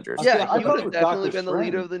new Avengers. Yeah, I he thought would it have was definitely Doctor been the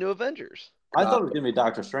leader Strange. of the new Avengers. I thought it was gonna be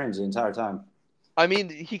Doctor Strange the entire time. I mean,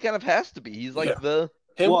 he kind of has to be. He's like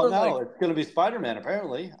Him well, or no, it's gonna be Spider-Man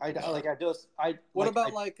apparently. What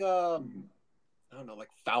about I don't know, like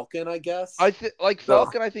Falcon, I guess.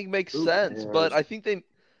 Falcon. I think makes sense, cares? but I think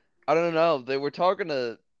I don't know. They were talking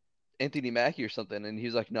to Anthony Mackie or something, and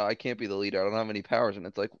he's like, "No, I can't be the leader. I don't have any powers." And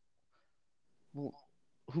it's like, well,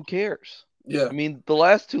 who cares? Yeah. I mean, the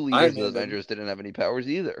last two leaders of the Avengers didn't have any powers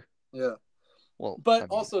either. Yeah. Well, but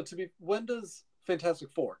also when does Fantastic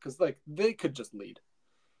Four? Because they could just lead.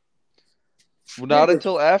 Not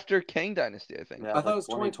until after Kang Dynasty, I think. Yeah, I thought it was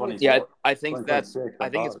 2020. Yeah, I think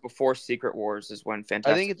it's before Secret Wars is when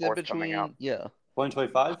Fantastic Four is coming out. Yeah,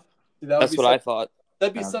 2025. That's what I thought.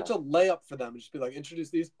 That'd be such a layup for them. Just be like, introduce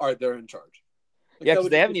these. All right, they're in charge. Yeah, because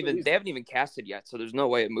they haven't even casted yet, so there's no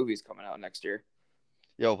way a movie's coming out next year.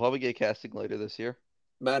 Yeah, we'll probably get casting later this year.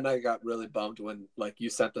 Matt and I got really bummed when you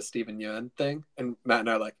sent the Steven Yeun thing, and Matt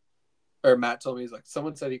and I Matt told me, he's like,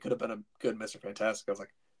 someone said he could have been a good Mr. Fantastic. I was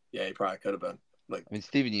like, yeah, he probably could have been. I mean,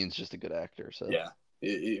 Steven Yeun's just a good actor, so yeah,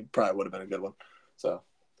 he probably would have been a good one. So,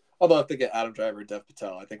 although if they get Adam Driver and Dev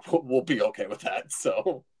Patel, I think we'll be okay with that.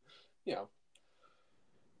 So,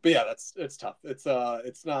 but yeah, it's tough.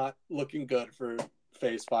 It's not looking good for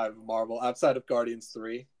Phase 5 of Marvel outside of Guardians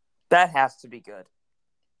 3. That has to be good.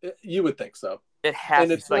 You would think so. It has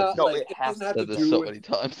and it's to. Not, it has to do this so many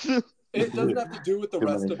times. It doesn't have to do with the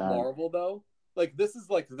rest of Marvel, though. This is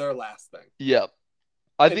their last thing. Yep.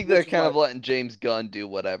 I think they're kind of letting James Gunn do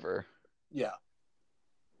whatever. Yeah.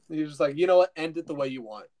 You're just like, you know what? End it the way you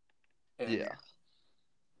want. And yeah.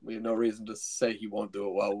 We have no reason to say he won't do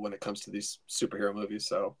it well when it comes to these superhero movies.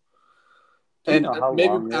 So, and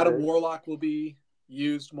maybe Adam Warlock will be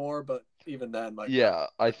used more, but even then,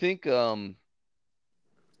 I think we'll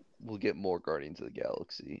get more Guardians of the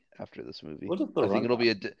Galaxy after this movie. I think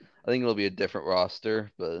it'll be a different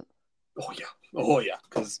roster, but oh yeah,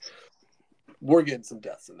 because we're getting some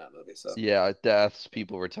deaths in that movie. So yeah, deaths,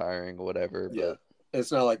 people retiring, or whatever. Yeah, but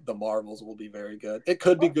it's not like the Marvels will be very good. It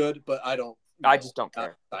could be good, but I just don't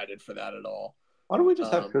care. Excited for that at all. Why don't we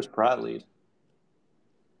just have Chris Pratt lead?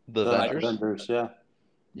 The Avengers, yeah.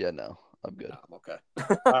 Yeah, no, I'm good. I'm okay.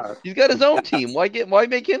 All right. He's got his own team. Why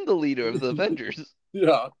make him the leader of the Avengers?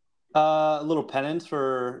 Yeah. A little penance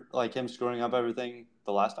for him screwing up everything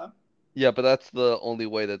the last time. Yeah, but that's the only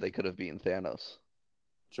way that they could have beaten Thanos.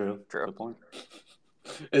 True. Good point.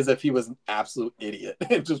 As if he was an absolute idiot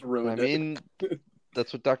and just ruined it. I mean,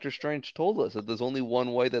 that's what Doctor Strange told us, that there's only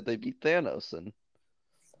one way that they beat Thanos. And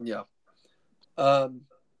yeah. All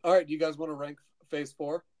right, do you guys want to rank Phase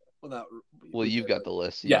 4? Well, you've got the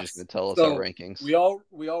list. You're just going to tell us our rankings. We all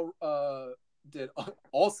did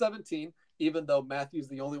all 17, even though Matthew's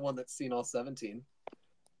the only one that's seen all 17.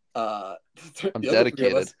 I'm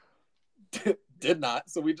dedicated. Did not.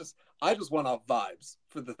 So I just went off vibes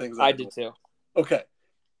for the things I did too. Okay.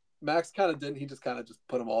 Max kind of didn't. He just kind of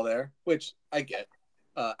put them all there, which I get.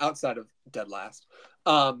 Outside of Dead Last.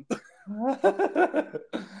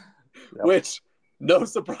 Which, no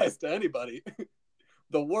surprise to anybody,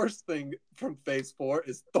 the worst thing from Phase 4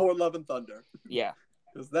 is Thor: Love and Thunder. Yeah.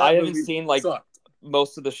 I haven't seen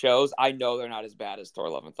most of the shows. I know they're not as bad as Thor: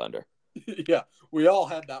 Love and Thunder. Yeah, we all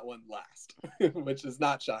had that one last, which is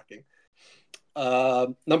not shocking.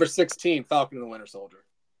 Number 16, Falcon and the Winter Soldier.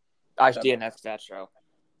 I DNF'd that show.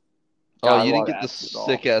 Oh, you didn't get the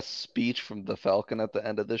sick-ass speech from the Falcon at the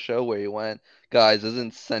end of the show where he went, guys,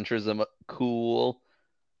 isn't centrism cool?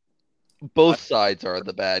 Both sides are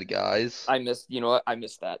the bad guys. I missed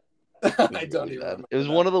that. I don't even remember. It was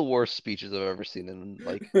one of the worst speeches I've ever seen in,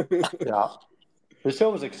 Yeah. The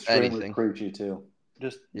show was extremely preachy, too.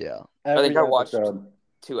 I think I watched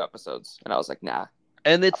 2 episodes, and I was like, nah.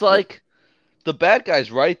 And it's like, the bad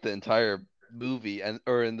guys write the entire movie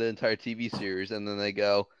or in the entire TV series, and then they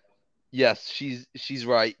go, yes, she's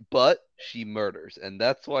right, but she murders, and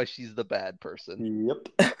that's why she's the bad person.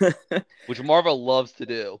 Yep. Which Marvel loves to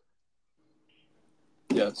do.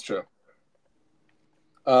 Yeah, it's true.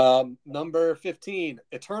 Number 15,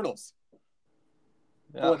 Eternals.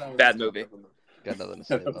 Yeah. Bad movie. Got nothing to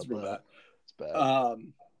say about that. It's bad.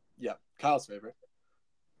 Yeah, Kyle's favorite.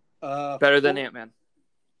 Better than Ant-Man.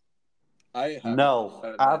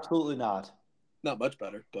 No, absolutely not. Not much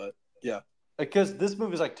better, but yeah. Because this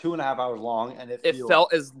movie is like 2.5 hours long, and it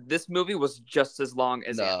felt as this movie was just as long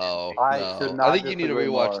as Ant-Man. I think you need to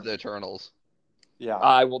rewatch The Eternals. Yeah,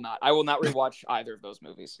 I will not. I will not rewatch either of those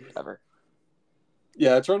movies ever.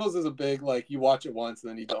 Yeah, Eternals is a big you watch it once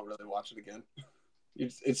and then you don't really watch it again.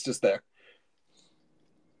 It's just there.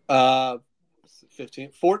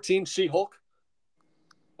 14 She-Hulk.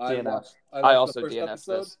 I also DNF'd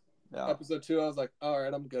this. Yeah. Episode 2, I was like, all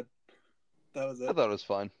right, I'm good. That was it. I thought it was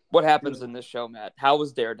fun. What happens in this show, Matt? How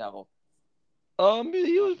was Daredevil?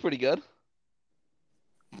 He was pretty good.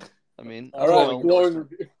 I mean, all right, glowing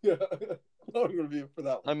review. Yeah, glowing review for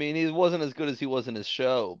that one. I mean, he wasn't as good as he was in his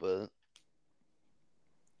show, but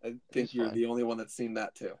I think you're the only one that's seen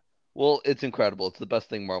that too. Well, it's incredible. It's the best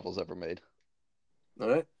thing Marvel's ever made. All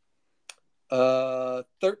right.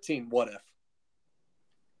 13. What If?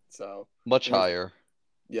 So much higher.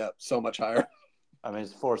 Yeah, so much higher. I mean,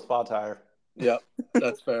 it's 4 spots higher. Yeah,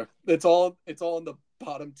 that's fair. It's all in the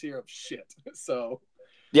bottom tier of shit. So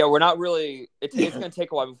yeah, we're not really. It's going to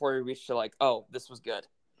take a while before we reach to oh, this was good.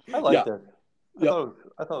 I liked it. I thought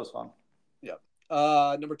it was fun. Yeah.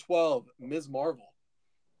 Number 12, Ms. Marvel.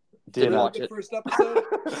 Didn't watch it. The first episode.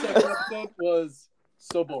 The second episode was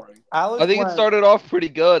so boring. I think it started off pretty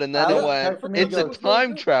good, and then it went. It's a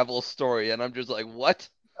time travel story, and I'm just like, what?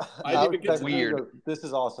 I didn't even get to weird. This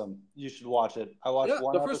is awesome. You should watch it. I watched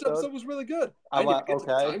one episode. The first episode was really good. I didn't get to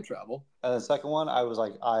time travel. And the second one, I was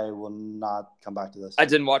like, I will not come back to this. I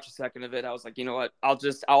didn't watch a second of it. I was like, you know what?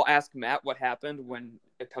 I'll ask Matt what happened when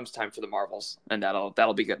it comes time for the Marvels, and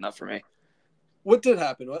that'll be good enough for me. What did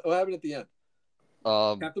happen? What happened at the end?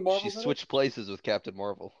 Captain Marvel. She switched places with Captain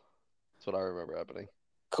Marvel. That's what I remember happening.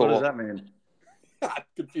 Cool. What does that mean? I'm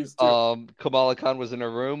confused too. Kamala Khan was in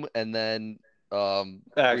her room, and then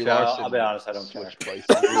Actually, I'll be honest, I don't switch care. places.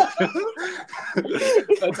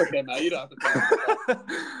 That's okay, Matt. You don't have to talk about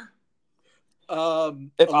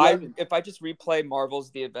that. If I just replay Marvel's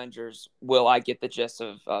The Avengers, will I get the gist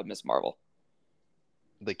of Miss Marvel?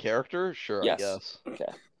 The character? Sure, yes. I guess.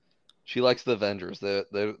 Okay. She likes the Avengers.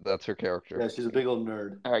 That's her character. Yeah, she's a big old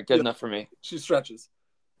nerd. All right, good enough for me. She stretches.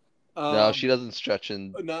 No, she doesn't stretch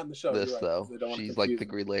in not in the show, this, right, though. She's like the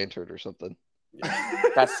Green Lantern or something. Yeah.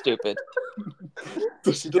 That's stupid.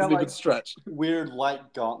 She doesn't even stretch. Weird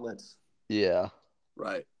light gauntlets. Yeah.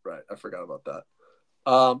 Right. I forgot about that.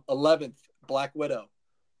 11th, Black Widow.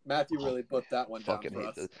 Matthew really put that one down for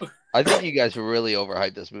us. I think you guys really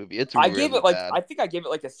overhyped this movie. It's I really gave it bad. I think I gave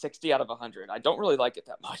it a 60 out of 100. I don't really like it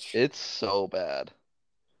that much. It's so bad.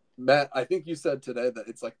 Matt, I think you said today that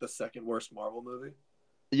it's the second worst Marvel movie.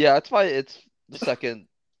 Yeah, it's the second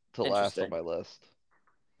to last on my list.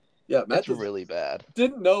 Yeah, Matt, it's really bad.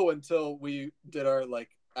 Didn't know until we did our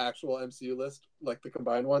actual MCU list, the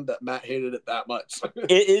combined one, that Matt hated it that much.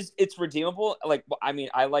 It's redeemable. I mean,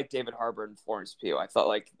 I like David Harbour and Florence Pugh. I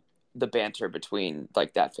thought the banter between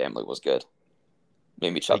that family was good.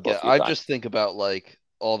 Made me chuckle. I just think about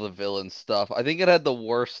all the villain stuff. I think it had the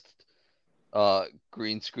worst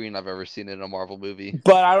green screen I've ever seen in a Marvel movie.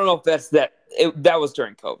 But I don't know if that's that. That was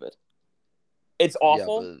during COVID. It's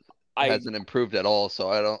awful. Yeah, but it hasn't improved at all, so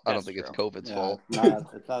I don't think it's COVID's fault.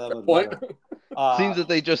 It's not that much. Seems that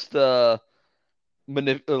they just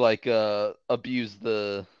abuse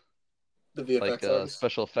the VFX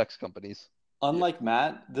special effects companies. Unlike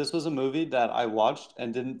Matt, this was a movie that I watched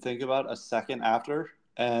and didn't think about a second after,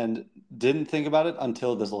 and didn't think about it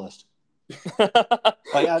until this list.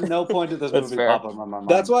 At no point did this movie pop up on my mind.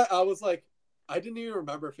 That's why I was I didn't even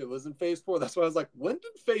remember if it was in Phase 4. That's why I was when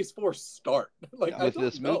did Phase 4 start? With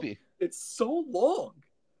this movie. It's so long.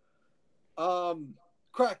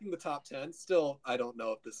 Cracking the top 10. Still, I don't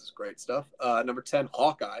know if this is great stuff. Number 10,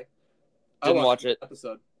 Hawkeye. Didn't watch it.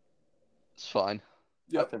 Episode. It's fine.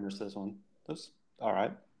 Yep. I finished this one. That's all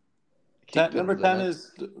right. Number 10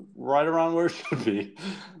 is right around where it should be.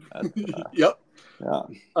 Yep. Yeah.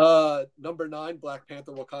 Number 9, Black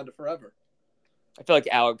Panther: Wakanda Forever. I feel like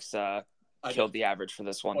Alex killed the average for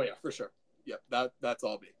this one. Oh yeah, for sure. Yep, that's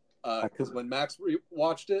all me. Because when Max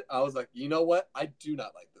watched it, I was like, you know what? I do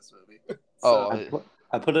not like this movie.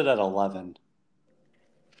 I put it at 11.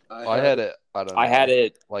 I had it. I don't know. I had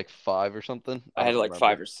it 5 or something. I had it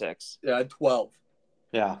 5 or 6. Yeah, I had 12.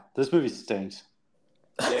 Yeah, this movie stinks.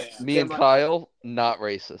 Yeah. Me and Kyle, not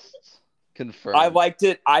racists. Confirmed. I liked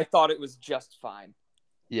it. I thought it was just fine.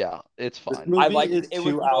 Yeah, it's fine. I liked it. It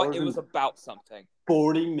was about something.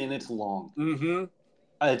 40 minutes long. Mm-hmm.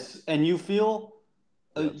 And you feel.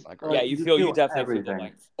 You definitely feel the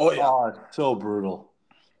length. Oh yeah. Oh, it's so brutal.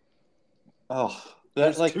 Oh,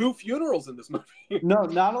 There's like 2 funerals in this movie. No,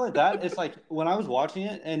 not only that. It's like when I was watching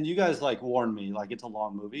it, and you guys like warned me, like it's a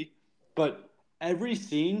long movie, but every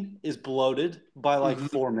scene is bloated by like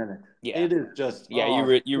 4 minutes. Yeah, it is just you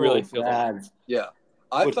really feel bad. Yeah,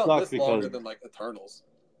 I Which felt this longer because... than like Eternals.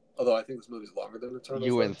 Although I think this movie's longer than Eternals.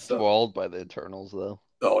 You were enthralled by the Eternals, though.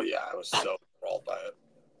 Oh yeah, I was so enthralled by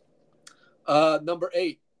it. Number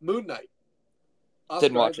 8, Moon Knight.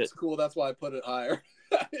 Didn't watch it. Cool. That's why I put it higher.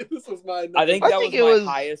 This was my. I think that was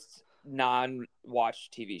my highest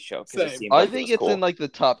non-watched TV show. I think it's in like the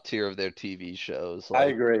top tier of their TV shows. Like,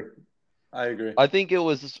 I agree. I think it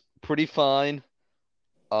was pretty fine.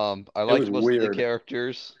 I liked most of the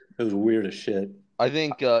characters. It was weird as shit. I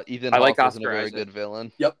think Ethan Hawke wasn't a very good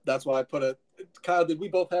villain. Yep, that's why I put it. Kyle, did we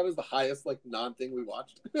both have as the highest like non-thing we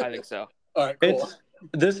watched? I think so. All right, cool.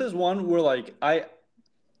 This is one where like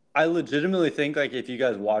I legitimately think like if you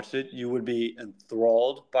guys watched it, you would be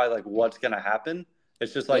enthralled by like what's gonna happen.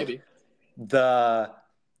 It's just like Maybe.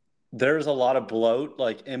 There's a lot of bloat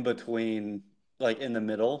like in between, like in the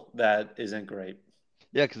middle, that isn't great.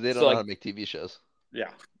 Yeah, because they don't know how to make TV shows. Yeah.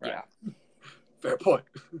 Right. Yeah. Fair point.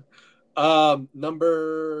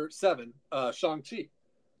 Number 7, Shang-Chi.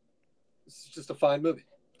 It's just a fine movie.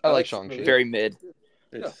 I like Shang-Chi. Very mid.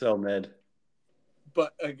 It's so mid.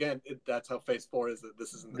 But again, that's how Phase 4 is. That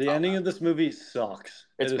this isn't the ending of this movie sucks.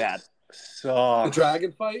 It's bad. Sucks. The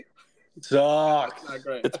dragon fight sucks. Not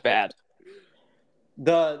great. It's bad.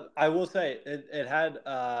 I will say it had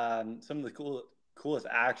some of the coolest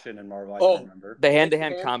action in Marvel. I can remember. The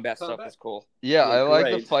hand-to-hand combat stuff was cool. Yeah, I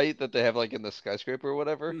like the fight that they have like in the skyscraper or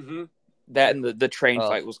whatever. Mm-hmm. That and the train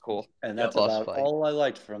fight was cool. And that's about all I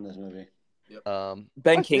liked from this movie. Yep.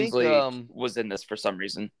 Ben Kingsley was in this for some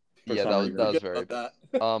reason. Yeah, that was very bad.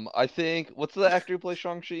 I think what's the actor who plays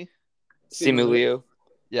Shang-Chi? Simu Liu.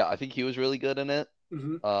 Yeah, I think he was really good in it.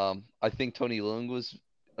 Mm-hmm. I think Tony Leung was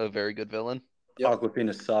a very good villain. Yep.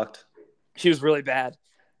 Awkwafina sucked. She was really bad.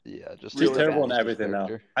 Yeah, just she's terrible in everything now.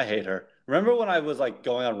 I hate her. Remember when I was like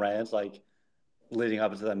going on rants like leading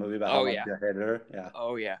up into that movie about how much I hated her? Yeah.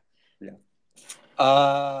 Oh yeah.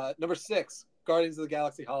 Yeah. Number 6, Guardians of the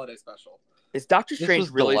Galaxy Holiday Special. Is Doctor Strange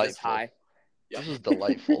really this high? This was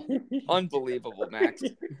delightful. Unbelievable, Max.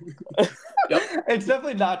 Yep. It's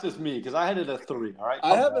definitely not just me because I had it at 3. All right.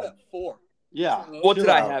 I have it at 4. Yeah. What did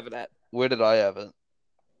I have it at? Where did I have it?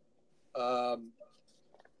 I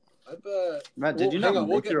bet. Matt, did you not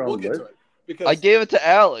make your own list? Because I gave it to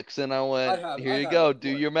Alex, and I went, "Here you go, do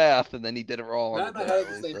your math," and then he did it wrong. Matt and I had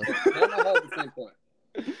the same point.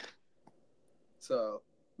 So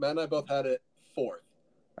Matt and I both had it 4th.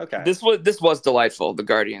 Okay. This was delightful. The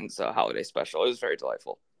Guardians holiday special. It was very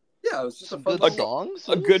delightful. Yeah, it was just some good songs.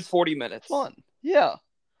 A good 40 minutes. Fun. Yeah.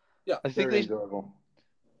 Yeah. I think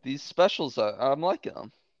these specials, I'm liking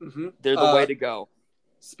them. Mm-hmm. They're the way to go.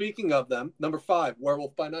 Speaking of them, number 5,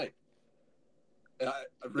 Werewolf by Night. I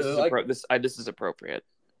really like this. This is appropriate.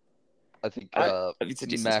 I think it's a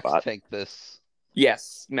decent Max spot. tanked this.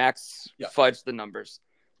 Yes, Max fudged the numbers.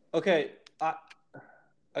 Okay.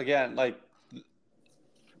 Again, like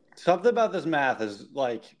something about this math is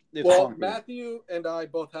like. Well, Matthew and I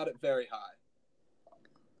both had it very high.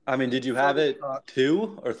 I mean, did you have it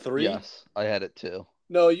 2 or 3? Yes, I had it 2.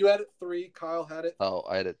 No, you had it 3. Kyle had it. Oh,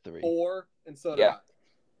 I had it 3. 4, and so did I.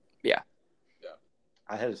 Yeah.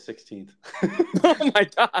 I had a 16th. Oh my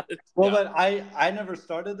god. Well, but I never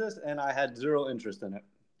started this, and I had 0 interest in it.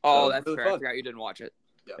 Oh, that's really fair. Fun. I forgot you didn't watch it.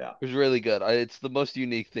 Yeah. It was really good. It's the most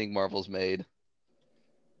unique thing Marvel's made.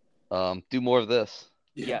 Do more of this.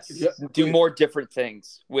 Yes. Do more different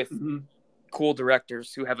things with cool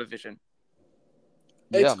directors who have a vision.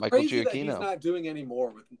 It's Michael Giacchino. That he's not doing any more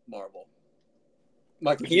with Marvel.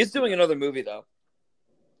 He is doing another movie though.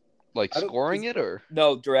 Like scoring it or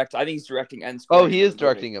no? Direct. I think he's directing and scoring. Oh, he is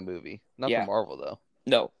directing a movie, not for Marvel though.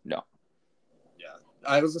 No. Yeah,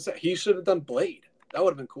 I was gonna say he should have done Blade. That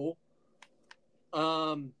would have been cool.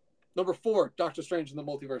 Number 4, Doctor Strange in the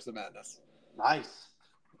Multiverse of Madness. Nice.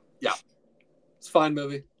 Yeah, it's a fine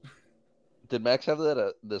movie. Did Max have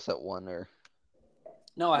this at 1 or?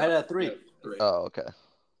 No, I had it at 3. 3. Oh, okay.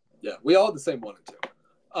 Yeah, we all had the same 1 and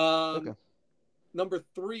 2. Okay. Number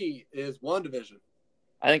 3 is WandaVision.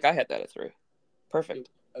 I think I had that at 3.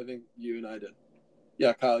 Perfect. I think you and I did.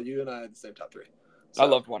 Yeah, Kyle, you and I had the same top 3. So, I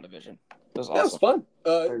loved WandaVision. It was awesome. Yeah,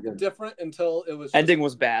 it was fun. Different until it was. Ending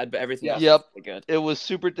was bad, but everything else was really good. It was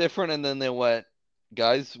super different, and then they went,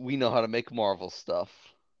 guys, we know how to make Marvel stuff.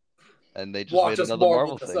 And they just made another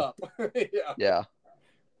Marvel thing. Up. Yeah.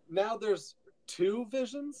 Now there's 2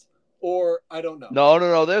 Visions, or I don't know.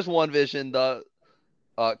 No. There's one Vision. The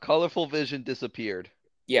colorful Vision disappeared.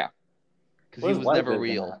 Yeah. Because he was never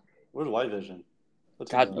real. Where's White Vision?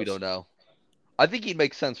 God, We don't know. I think he'd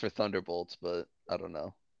make sense for Thunderbolts, but I don't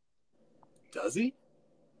know. Does he?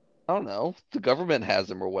 I don't know. The government has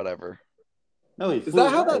him or whatever. No, he Is flew that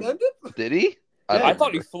how away. that ended? Did he? Yeah. don't I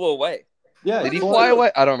thought he remember. flew away. Yeah, Did he flew fly away.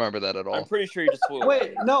 away? I don't remember that at all. I'm pretty sure he just flew away.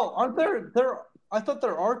 Wait, no, aren't there? I thought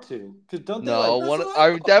there are two. Because don't they No, like? one. That's what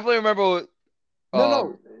I I definitely remember.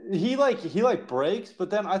 No. He breaks, but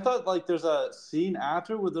then I thought like there's a scene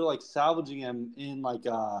after where they're like salvaging him in like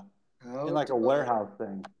a warehouse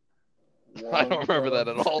thing. I don't remember that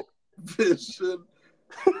at all. Vision.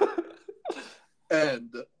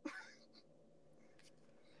 And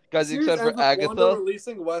Guys, you series excited for ends with Wanda Agatha?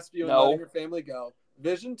 releasing Westview and No. letting her family go.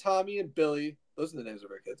 Vision, Tommy, and Billy, those are the names of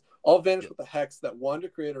her kids, all vanish with the hex that Wanda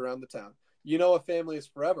created around the town. You know, a family is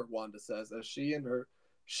forever, Wanda says, as she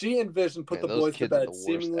and Vision put Man, the those boys to kids are bed the worst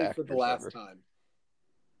seemingly for the actors last ever. time.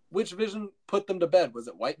 Which Vision put them to bed? Was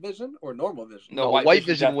it White Vision or normal Vision? No, White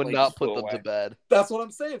Vision would definitely not just flew put them to away. bed. That's what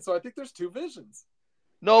I'm saying. So I think there's two Visions.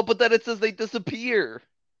 No, but then it says they disappear.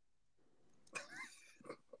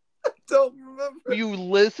 Don't remember. Were you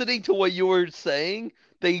listening to what you were saying?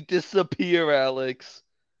 They disappear, Alex.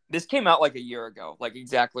 This came out like a year ago, like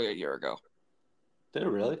exactly a year ago. Did it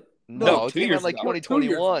really? No, it 2 came years out like ago.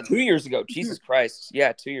 2021. 2 years ago. Jesus Christ.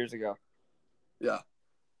 Yeah, 2 years ago. Yeah.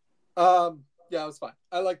 Yeah, it was fine.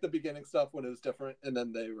 I like the beginning stuff when it was different, and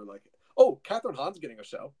then they were like, "Oh, Catherine Hahn's getting a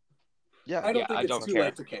show." Yeah, I don't think I it's don't too care.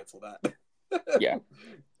 late to cancel that. Yeah.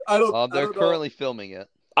 I don't. they're I don't currently filming it.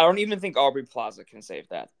 I don't even think Aubrey Plaza can save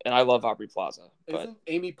that. And I love Aubrey Plaza, but Isn't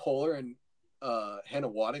Amy Poehler and Hannah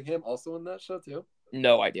Waddingham also in that show too?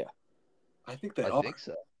 no idea. I think they I are. think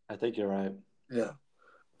so. I think you're right. Yeah.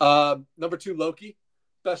 Number 2, Loki,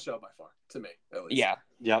 best show by far to me. At least. Yeah.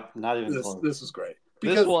 Yep, not even close. This was great.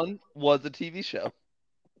 This one was a TV show.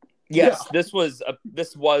 Yes, Yeah.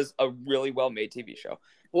 this was a really well made TV show.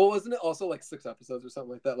 Well, wasn't it also like 6 episodes or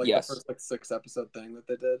something like that? Like Yes. the first like 6 episode thing that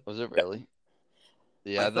they did. Was it really?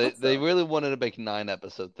 Yeah, I they thought so. they really wanted to make 9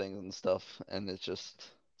 episode things and stuff, and it's too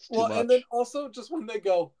much. And then also just when they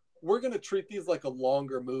go, we're gonna treat these like a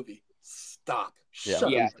longer movie. Stop. Yeah, Shut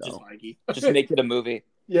yeah, up, just Feige. Just make it a movie.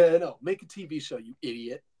 Yeah, no, make a TV show, you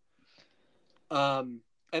idiot.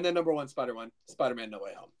 And then number 1, Spider-Man No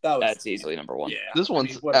Way Home. That's easily number 1. Yeah. This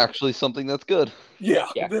one's whatever. actually something that's good. Yeah.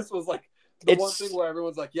 Yeah. This was like the one It's- thing where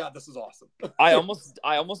everyone's like, yeah, this is awesome. I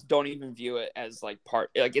almost don't even view it as like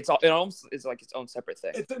part like it almost is like its own separate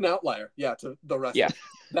thing. It's an outlier, yeah, to the rest. Yeah.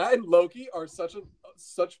 That and Loki are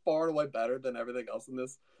such far and away better than everything else in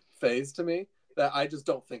this phase to me that I just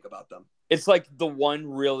don't think about them. It's like the one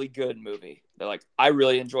really good movie. They're like, I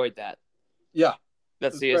really enjoyed that. Yeah.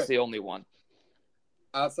 It's the only one.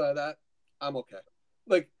 Outside of that, I'm okay.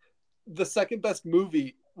 Like the second best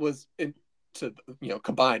movie was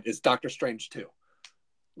combined is Doctor Strange 2.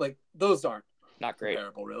 Like those aren't Not great.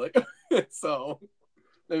 comparable, really. So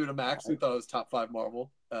maybe to Max, who thought it was top 5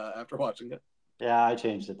 Marvel after watching it. Yeah, I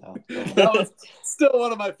changed it though. That was still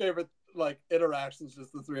one of my favorite interactions.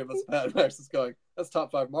 Just the three of us had. Max is going, "That's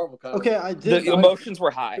top 5 Marvel." Kind of. Okay, I did. The emotions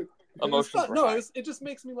were high. Emotions were high. It just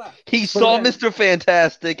makes me laugh. He saw again- Mr.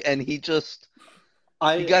 Fantastic, and he got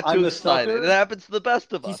I'm too a excited. sucker. It happens to the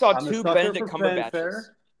best of He us. saw I'm a 2 sucker Benedict for Cumberbatches.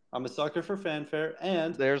 fanfare. I'm a sucker for fanfare,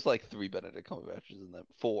 and There's like 3 Benedict Cumberbatches in that.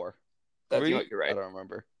 4. That's 3? you're right. I don't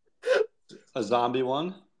remember. a zombie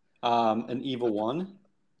one, an evil one,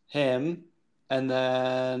 him, and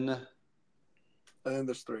then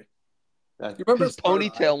there's 3. that, You remember His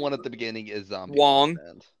ponytail one at the beginning is zombie. Wong.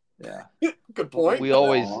 And yeah. Good point. we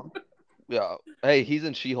always, yeah. Hey, he's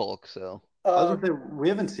in She-Hulk, so I was gonna say, we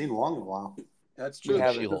haven't seen Wong in a while. That's he's true. in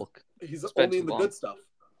haven't. She-Hulk. He's It's been only too in the long. good stuff.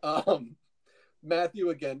 Matthew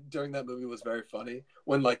again during that movie was very funny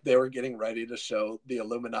when they were getting ready to show the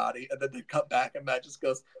Illuminati and then they cut back and Matt just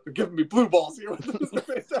goes, "They're giving me blue balls here with Mr.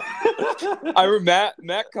 Fantastic." I remember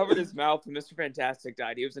Matt covered his mouth when Mr. Fantastic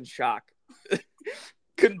died. He was in shock.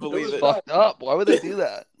 Couldn't believe was it. Fucked up. Why would they do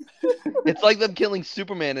that? It's like them killing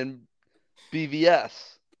Superman in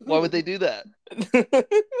BVS. Why would they do that?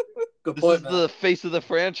 Good This point, is Matt. the face of the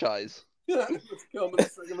franchise. Yeah, let's kill him in the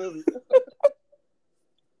second movie.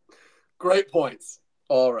 Great points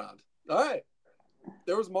all around. All right.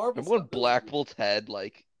 There was Marvel. Remember when stuff. Black Bolt's head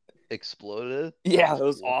exploded? Yeah, that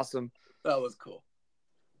was awesome. That was cool.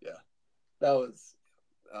 Yeah. That was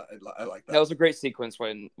I like that. That was a great sequence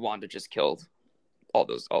when Wanda just killed all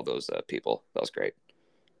those people. That was great.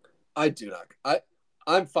 I do not.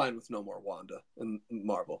 I'm fine with no more Wanda in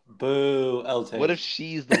Marvel. Boo, LT. What if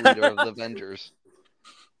she's the leader of the Avengers?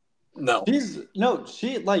 No.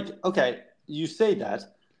 Okay, you say that,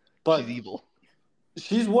 but She's evil.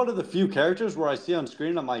 she's one of the few characters where I see on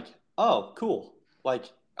screen, I'm like, oh, cool. Like,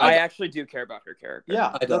 I actually do care about her character.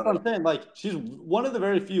 Yeah, that's what I'm saying. Like, she's one of the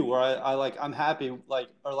very few where I'm happy,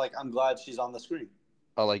 I'm glad she's on the screen.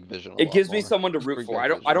 I like Vision. It gives me someone to root for. I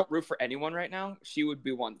don't root for anyone right now. She would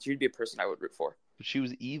be one. She'd be a person I would root for. But she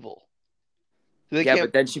was evil.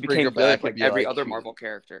 But then she became good like every other Marvel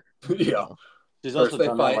character. Yeah. She's also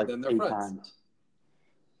done that like 8 times.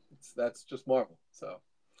 That's just Marvel. So,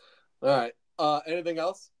 all right. Anything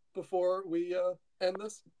else before we end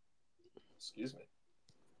this? Excuse me.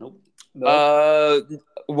 Nope. No.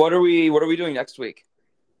 What are we doing next week?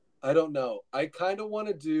 I don't know. I kind of want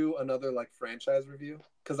to do another like franchise review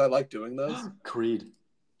because I like doing those. Creed.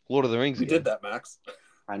 Lord of the Rings. We did that, Max.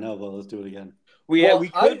 I know, but let's do it again.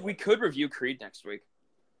 We could review Creed next week.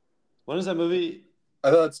 When is that movie?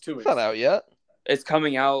 I thought it's 2 weeks. It's not out yet. It's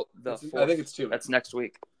coming out the 4th. I think it's 2 weeks. That's next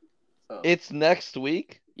week. Oh. It's next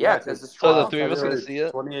week? Yeah, because it's so the 3 of us going to see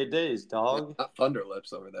it? 28 days, dog. Not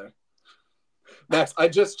Thunderlips over there. Max, I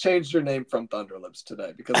just changed your name from Thunderlips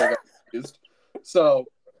today because I got confused. So,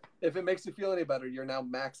 if it makes you feel any better, you're now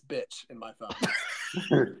Max Bitch in my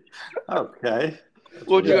phone. Okay.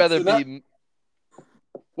 Would you rather be...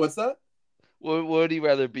 What's that? What would you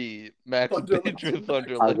rather be, Max Bitch or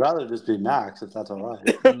Thunderlips? I'd rather just be Max, if that's all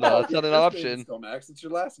right. No, it's not an option. Still Max, it's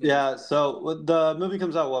your last name. Yeah, so the movie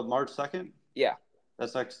comes out, March 2nd? Yeah.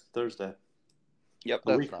 That's next Thursday. Yep.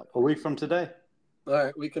 A week from today. All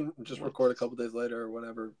right, we can just record a couple days later or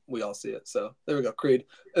whenever we all see it. So there we go, Creed.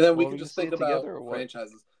 And then we can just think about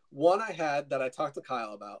franchises. One I had that I talked to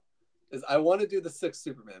Kyle about is I want to do the 6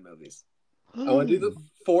 Superman movies. I want to do the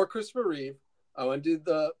 4 Christopher Reeve. I want to do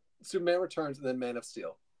the Superman Returns and then Man of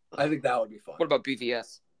Steel. I think that would be fun. What about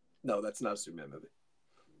BVS? No, that's not a Superman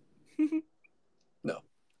movie. No.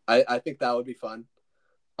 I think that would be fun.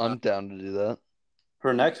 I'm down to do that.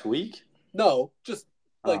 For next week? No, just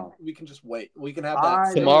we can just wait. We can have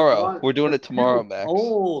that tomorrow. We're doing it tomorrow, Max.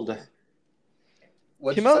 Old.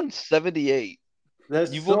 Came out in 78.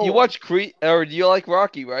 You you watch Creed, or do you like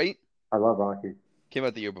Rocky, right? I love Rocky. Came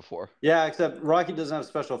out the year before. Yeah, except Rocky doesn't have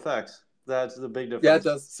special effects. That's the big difference. Yeah, it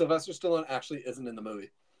does. Sylvester Stallone actually isn't in the movie.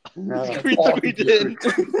 No. Creed did.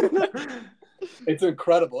 It's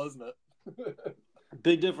incredible, isn't it?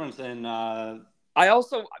 Big difference in... I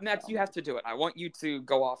also, Max, you have to do it. I want you to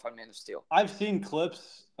go off on Man of Steel. I've seen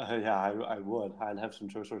clips. I would. I'd have some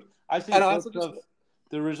choice words. I've seen clips of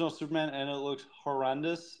the original Superman, and it looks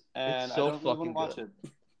horrendous, and I don't want to watch it.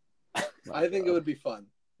 I think it would be fun.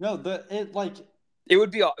 No, it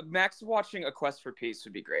would be Max watching A Quest for Peace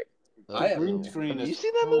would be great. Have you seen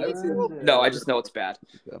that movie? No, I just know it's bad.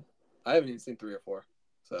 Yeah. I haven't even seen 3 or 4.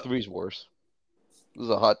 So 3's worse. This is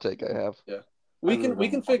a hot take I have. Yeah. We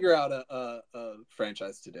can figure out a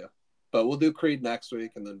franchise to do, but we'll do Creed next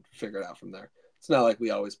week and then figure it out from there. It's not like we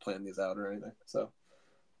always plan these out or anything. So,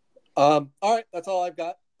 all right, that's all I've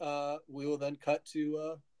got. We will then cut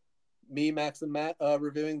to me, Max, and Matt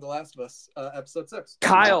reviewing The Last of Us episode 6.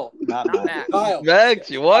 Kyle, not Max. Kyle, Max,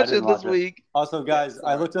 you watch it this week. Also, guys,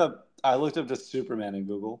 I looked up just Superman in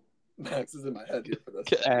Google. Max is in my head here for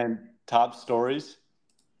this. And top stories.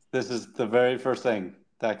 This is the very first thing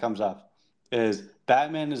that comes up. Is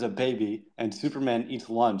Batman is a baby and Superman eats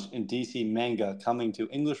lunch in DC manga coming to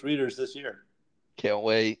English readers this year. Can't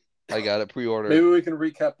wait. I got it pre-ordered. Maybe we can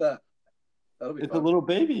recap that. That'll be fun. A little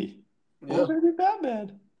baby. Yeah. Little baby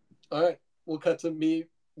Batman. All right. We'll cut to me,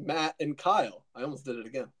 Matt, and Kyle. I almost did it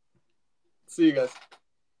again. See you guys.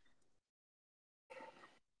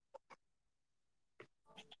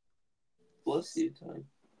 Bless you, Tom.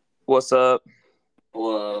 What's up?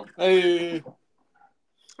 Hello. Hey.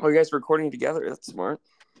 Oh, you guys recording together? That's smart.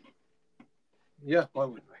 Yeah, why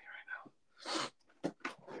wouldn't I right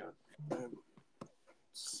now? Man,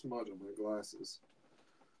 smudge on my glasses.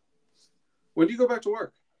 When do you go back to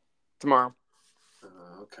work? Tomorrow.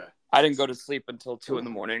 Okay. I didn't go to sleep until 2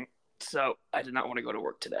 a.m, so I did not want to go to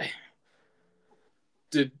work today.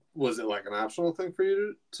 Was it like an optional thing for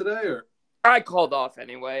you today, or? I called off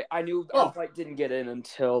anyway. I knew our flight didn't get in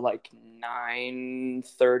until like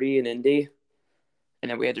 9:30 in Indy. And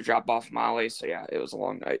then we had to drop off Molly, so yeah, it was a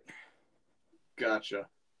long night. Gotcha.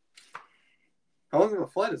 How long of a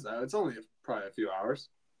flight is that? It's only probably a few hours.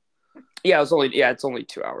 Yeah, it's only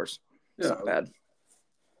 2 hours. It's Yeah, not bad.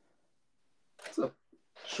 It's a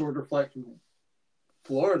shorter flight from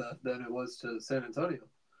Florida than it was to San Antonio.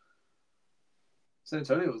 San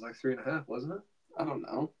Antonio was like 3.5, wasn't it? I don't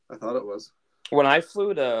know. I thought it was. When I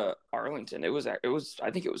flew to Arlington, it was I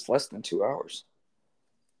think it was less than 2 hours.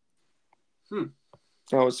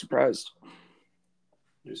 I was surprised.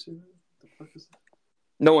 You see that? The fuck is that?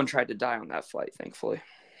 No one tried to die on that flight, thankfully.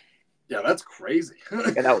 Yeah, that's crazy.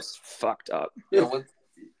 Yeah, that was fucked up. Yeah,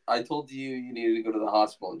 I told you needed to go to the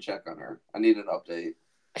hospital and check on her. I need an update.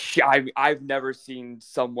 I've never seen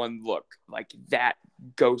someone look like that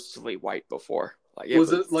ghostly white before. Like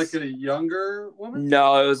was it like a younger woman?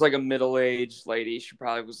 No, it was like a middle-aged lady. She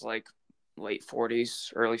probably was like late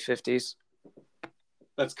 40s, early 50s.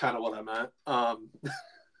 That's kind of what I meant.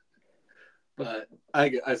 But I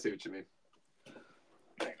see what you mean.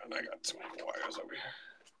 Hang on, I got too many wires over here.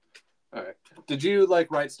 All right. Did you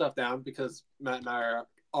like write stuff down? Because Matt and I are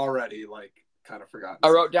already like kind of forgotten. I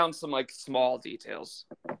wrote down some like small details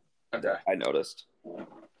that I noticed. All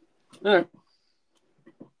right.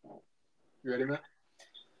 You ready, Matt?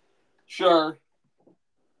 Sure.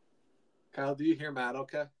 Kyle, do you hear Matt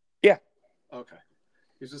okay? Yeah. Okay.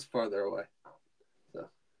 He's just farther away. So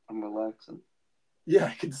I'm relaxing. yeah,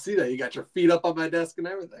 I can see that. You got your feet up on my desk and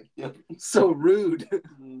everything. Yep. So rude.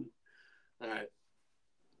 All right.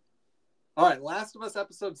 Last of Us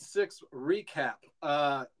episode 6 recap.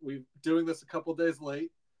 We're doing this a couple days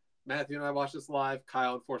late. Matthew and I watched this live.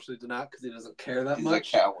 Kyle unfortunately did not because he doesn't care that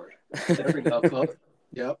much. He's a coward. There we go.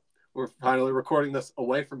 Yep. We're finally recording this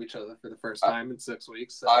away from each other for the first time in 6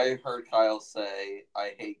 weeks. So. I heard Kyle say,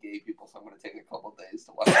 I hate gay people, so I'm going to take a couple days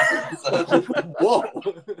to watch this episode. Whoa.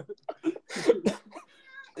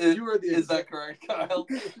 Is that correct, Kyle?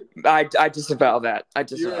 I disavow that.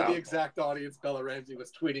 You are the exact audience Bella Ramsey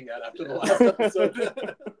was tweeting at after the last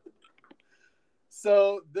episode.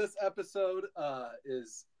 So this episode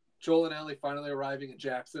is Joel and Ellie finally arriving in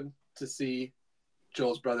Jackson to see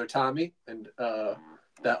Joel's brother Tommy and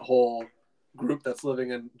that whole group that's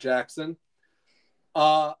living in Jackson.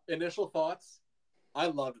 Initial thoughts. I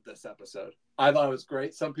loved this episode. I thought it was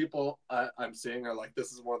great. Some people I'm seeing are like,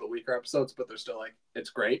 this is one of the weaker episodes, but they're still like,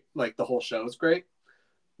 it's great. Like the whole show is great.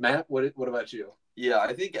 Matt, what about you? Yeah,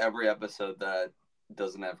 I think every episode that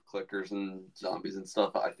doesn't have clickers and zombies and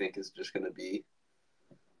stuff, I think is just going to be,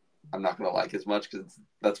 I'm not going to like as much because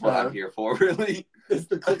that's what I'm here for, really. It's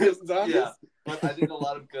the clickers and zombies? Yeah, but I think a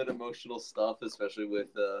lot of good emotional stuff, especially with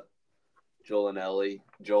Joel and Ellie.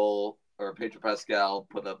 Pedro Pascal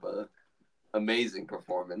put up a amazing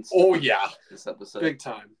performance. Oh yeah, this episode, big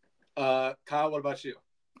time. Kyle, what about you?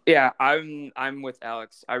 Yeah, I'm with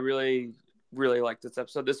Alex. I really liked this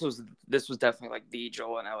episode. This was definitely like the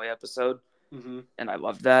Joel and Ellie episode, and I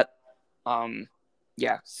loved that.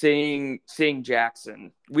 Yeah, seeing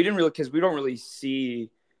Jackson, we don't really see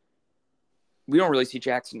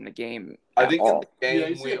Jackson in the game. I think all. in the game,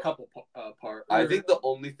 you see a couple parts. I think the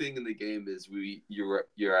only thing in the game is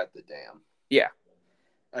you're at the dam. Yeah.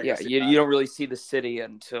 You don't really see the city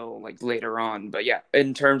until like later on, but yeah,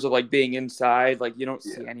 in terms of like being inside, like you don't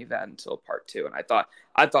see any of that until part 2, and I thought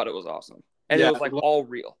it was awesome, and it was like all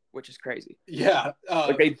real, which is crazy. Yeah,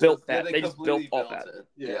 like they built that. They just built all that.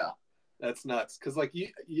 Yeah, that's nuts. Because like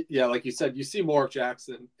like you said, you see more of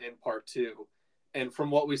Jackson in part 2, and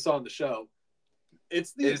from what we saw in the show,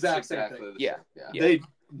 it's the exact same thing. Yeah, they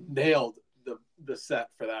nailed the set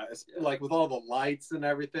for that. It's like with all the lights and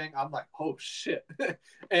everything, I'm like, oh shit.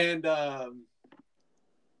 And I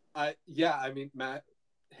mean, Matt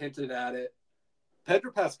hinted at it.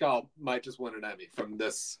 Pedro Pascal might just win an Emmy from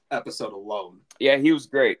this episode alone. Yeah, he was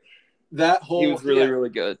great. He was really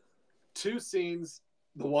good. 2 scenes,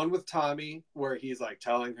 the one with Tommy where he's like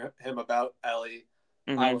telling him about Ellie.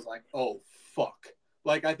 I was like, oh fuck.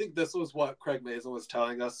 Like I think this was what Craig Mazin was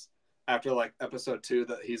telling us after like episode 2,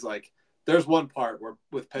 that he's like, there's one part where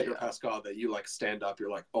with Pedro Pascal that you like stand up,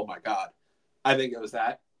 you're like, oh my God. I think it was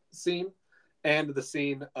that scene. And the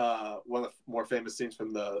scene, one of the more famous scenes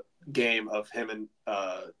from the game of him and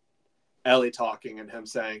Ellie talking and him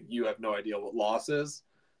saying, you have no idea what loss is.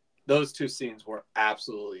 Those 2 scenes were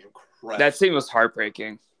absolutely incredible. That scene was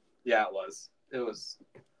heartbreaking. Yeah, it was. It was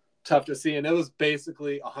tough to see. And it was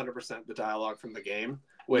basically 100% the dialogue from the game,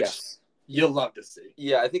 which you'll love to see.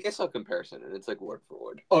 Yeah, I think I saw a comparison, and it's like word for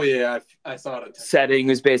word. Oh, yeah, I saw it. Setting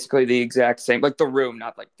is basically the exact same. Like the room,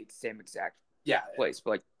 not like the same exact place,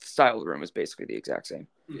 but like the style of the room is basically the exact same.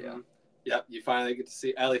 Yeah. Yep, you finally get to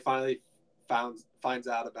see Ellie finally finds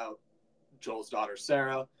out about Joel's daughter,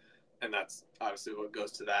 Sarah, and that's obviously what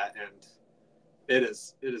goes to that, and it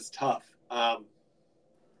is tough.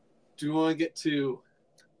 Do you want to get to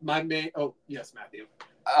my main... Oh, yes, Matthew.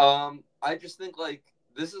 I just think, like,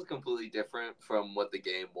 this is completely different from what the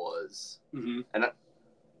game was. And I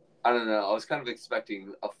don't know. I was kind of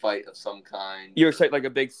expecting a fight of some kind. You were expecting like a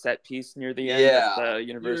big set piece near the end of the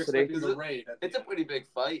university? It's a pretty big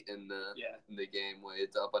fight in the game where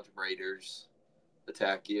it's a bunch of raiders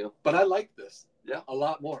attack you. But I like this a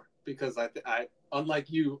lot more because I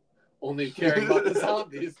unlike you only caring about the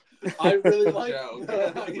zombies, I really like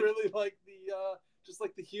the just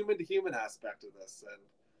like the human to human aspect of this, and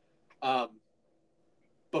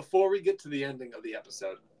Before we get to the ending of the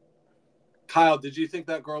episode, Kyle, did you think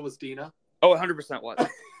that girl was Dina? Oh, 100% was.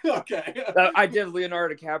 Okay. I did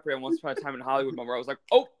Leonardo DiCaprio Once Upon a Time in Hollywood moment where I was like,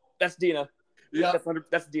 oh, that's Dina. Yeah.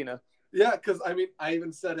 That's Dina. Yeah, because, I mean, I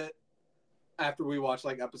even said it after we watched,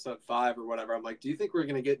 like, episode 5 or whatever. I'm like, do you think we're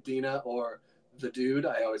going to get Dina or the dude?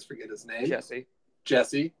 I always forget his name.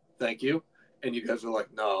 Jesse. Thank you. And you guys were like,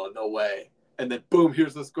 no way. And then, boom,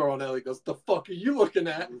 here's this girl, and Ellie goes, the fuck are you looking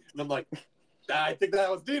at? And I'm like, I think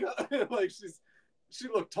that was Dina. Like, she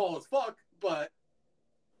looked tall as fuck, but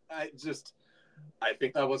I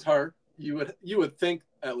think that was her. You would think,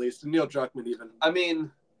 at least. Neil Druckmann even, I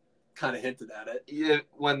mean, kind of hinted at it. Yeah,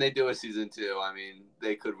 when they do a season 2, I mean,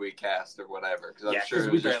 they could recast or whatever, because I'm sure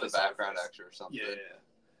it was just a background extra or something.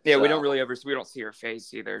 Yeah, we don't really we don't see her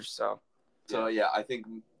face either, so. So, yeah, I think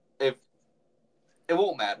if it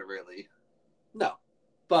won't matter, really. No,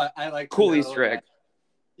 but I like cool Easter egg.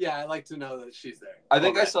 Yeah, I like to know that she's there. I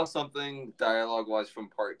think I saw something dialogue-wise from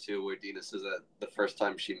part 2 where Dina says that the first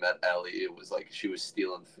time she met Ellie, it was like she was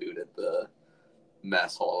stealing food at the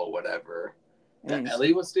mess hall or whatever. That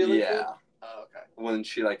Ellie was stealing food? Yeah. Oh, okay. When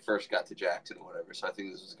she like first got to Jackson or whatever. So I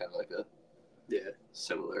think this was kind of like a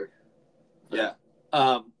similar thing.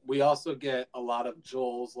 Yeah. We also get a lot of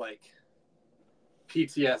Joel's like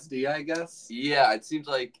PTSD, I guess. Yeah, it seems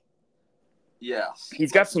like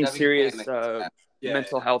he's got some serious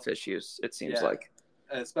mental health issues, it seems like.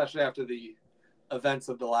 Especially after the events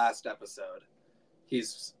of the last episode.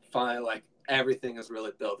 He's finally like everything is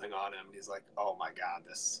really building on him. He's like, oh my God,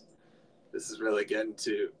 this is really getting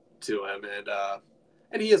to him,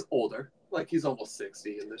 and he is older. Like he's almost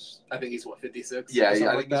 60 in this. I think he's 56. Yeah, I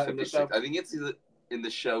think he's 56. I think it's in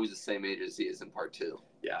the show he's the same age as he is in part 2.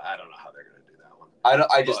 Yeah, I don't know how they're gonna do that one.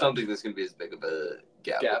 I just don't think there's gonna be as big of a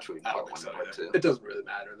gap between part 1 and part 2. It doesn't really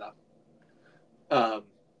matter though.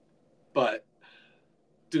 But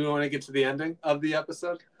do we want to get to the ending of the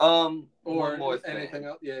episode? Or one more anything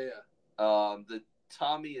else? Yeah. The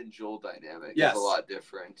Tommy and Joel dynamic is a lot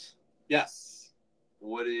different. Yes.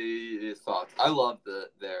 What are your thoughts? I love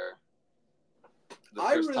their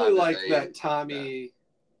I really like that Tommy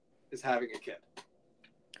is having a kid.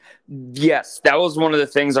 Yes, that was one of the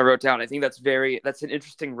things I wrote down. I think that's an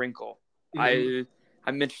interesting wrinkle. Mm-hmm.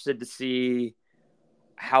 I'm interested to see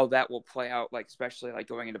how that will play out, like especially like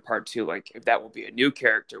going into part 2, like if that will be a new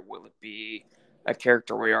character, will it be a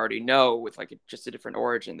character we already know with like just a different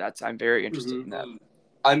origin? I'm very interested in that.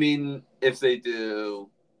 I mean, if they do,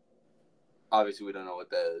 obviously we don't know what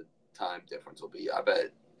the time difference will be. I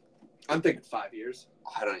bet. I'm thinking 5 years.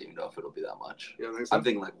 I don't even know if it'll be that much. You don't think so? I'm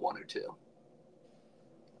thinking like 1 or 2.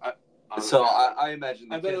 I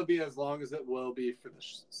imagine. I bet it'll be as long as it will be for the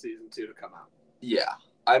season 2 to come out. Yeah,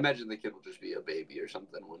 I imagine the kid will just be a baby or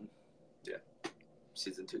something when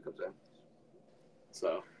season 2 comes out.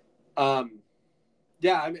 So,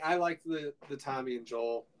 yeah, I mean, I like the Tommy and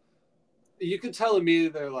Joel. You can tell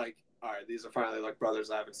immediately they're like, all right, these are finally like brothers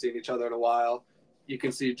that haven't seen each other in a while. You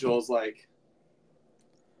can see Joel's like,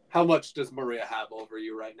 how much does Maria have over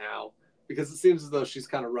you right now? Because it seems as though she's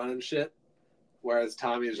kind of running shit, whereas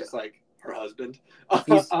Tommy is just like her husband.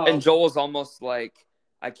 And Joel's almost like,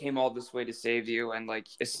 I came all this way to save you, and like,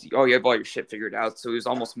 you have all your shit figured out. So he was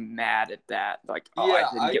almost mad at that. Like, I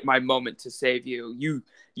didn't get my moment to save you.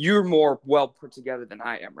 You're more well put together than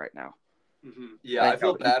I am right now. Mm-hmm. Yeah, I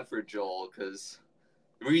feel bad for Joel because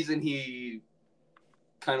the reason he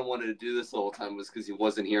kind of wanted to do this the whole time was because he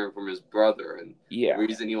wasn't hearing from his brother, and the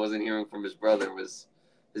reason he wasn't hearing from his brother was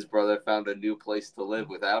his brother found a new place to live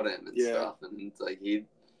without him and stuff, and it's like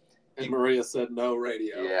and Maria said no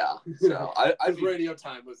radio. Yeah, so his radio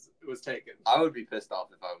time was taken. I would be pissed off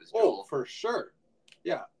if I was Joel. Oh, for sure.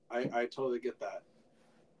 Yeah, I totally get that.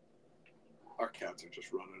 Our cats are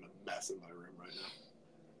just running a mess in my room right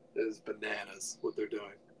now. It is bananas what they're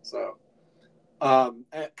doing. So,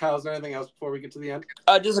 Kyle, is there anything else before we get to the end?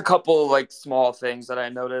 Just a couple like small things that I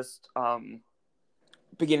noticed.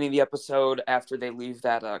 Beginning of the episode after they leave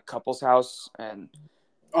that couple's house and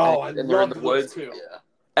they're in the woods. Too. Yeah.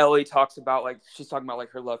 Ellie talks about she's talking about like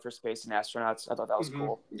her love for space and astronauts. I thought that was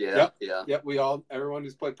cool. Yeah. Yep. Everyone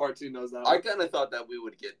who's played part 2 knows that. I kind of thought that we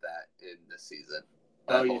would get that in this season.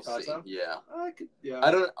 That you thought so? Yeah.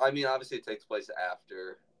 I mean, obviously it takes place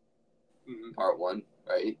after part 1,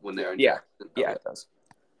 right? When they're in Jackson. Yeah, it does.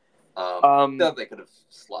 Thought they could have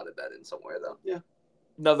slotted that in somewhere though. Yeah.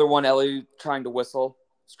 Another one, Ellie trying to whistle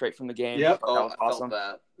straight from the game. Yep. That was awesome.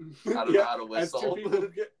 I don't know how to whistle.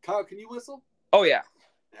 Kyle, can you whistle? Oh yeah.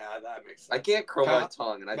 Yeah, that makes sense. I can't curl my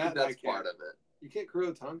tongue, and I think that's part of it. You can't curl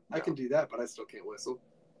the tongue? No. I can do that, but I still can't whistle.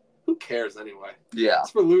 Who cares anyway? Yeah.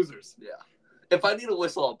 It's for losers. Yeah. If I need a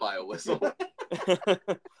whistle, I'll buy a whistle.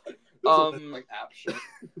 Like app shit.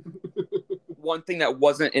 One thing that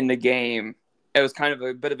wasn't in the game, it was kind of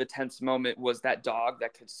a bit of a tense moment, was that dog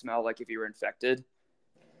that could smell like if you were infected.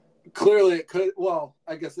 Clearly, it could. Well,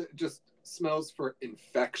 I guess it just smells for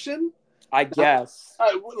infection. I guess.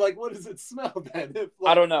 Like, what does it smell then? If,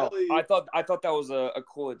 I don't know. Really... I thought that was a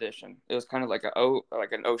cool addition. It was kind of like an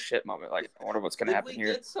oh shit moment. Like, I wonder what's gonna happen here.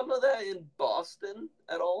 Did we get some of that in Boston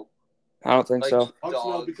at all? I don't think so.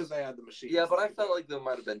 No, because they had the machines. Yeah, but I felt like there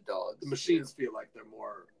might have been dogs. The machines feel like they're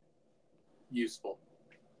more useful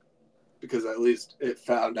because at least it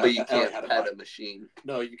found out. But you can't pet a machine.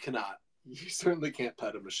 No, you cannot. You certainly can't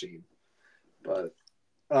pet a machine. But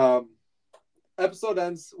episode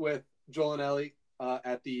ends with Joel and Ellie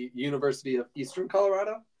at the University of Eastern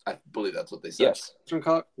Colorado. I believe that's what they said. Yes. Eastern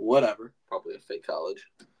Colorado? Whatever. Probably a fake college.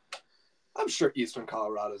 I'm sure Eastern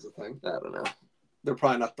Colorado is a thing. I don't know. They're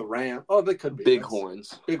probably not the Ram. Oh, they could be.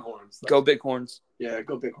 Bighorns. Bighorns. Go Bighorns. Yeah,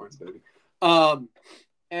 go Bighorns, baby.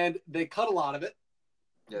 And they cut a lot of it.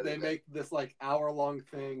 Yeah, they make this like hour-long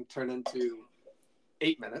thing turn into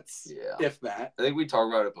 8 minutes. Yeah. If that. I think we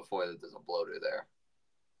talked about it before that there's a bloater there.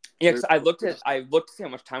 Yeah, because I looked to see how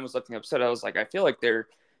much time was left in the episode. I was like, I feel like there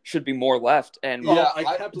should be more left. And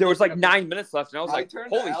there was like 9 minutes left, and I was like,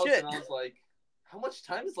 holy shit. And I was like, how much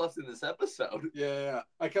time is left in this episode? Yeah.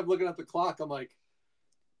 I kept looking at the clock. I'm like,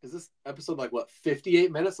 is this episode like what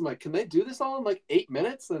 58 minutes? I'm like, can they do this all in like 8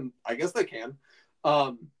 minutes? And I guess they can.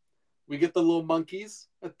 We get the little monkeys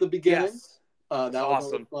at the beginning. Yes. That was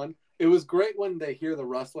awesome. Fun. It was great when they hear the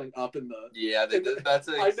rustling up in the. Yeah, that's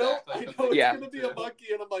exactly. I know it's gonna be a monkey,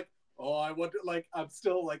 and I'm like, oh, I wonder. Like, I'm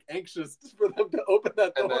still like anxious for them to open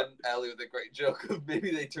that door. And then Allie with a great joke of maybe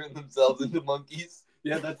they turn themselves into monkeys.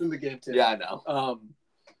 Yeah, that's in the game too. Yeah, I know.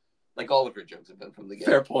 Like all of your jokes have been from the game.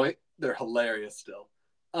 Fair point. They're hilarious still.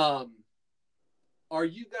 Are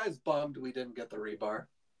you guys bummed we didn't get the rebar?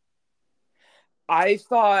 I think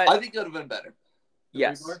it would have been better.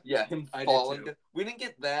 Yes. Yeah, him falling. We didn't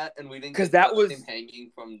get that, and we didn't get that was him hanging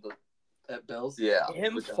from the at Bill's. Yeah,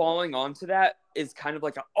 him falling onto that is kind of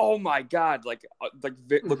like oh my god,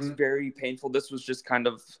 looks very painful. This was just kind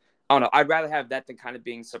of I don't know. I'd rather have that than kind of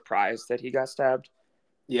being surprised that he got stabbed.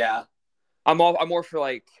 Yeah, I'm more for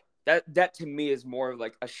like that. That to me is more of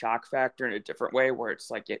like a shock factor in a different way, where it's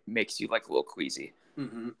like it makes you like a little queasy.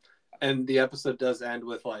 Mm-hmm. And the episode does end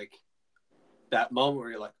with like that moment where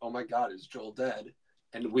you're like, oh my god, is Joel dead?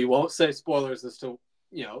 And we won't say spoilers as to,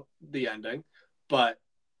 the ending, but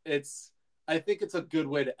I think it's a good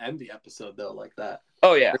way to end the episode though, like that.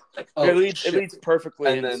 Oh yeah. Like, it leads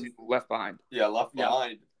perfectly into Left Behind. Yeah, Left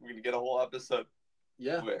Behind. We're going to get a whole episode.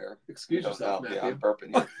 Yeah. Where excuse yourself, Matthew. Yeah, I'm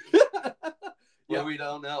burping here. We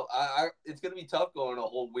don't know. It's going to be tough going a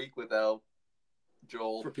whole week without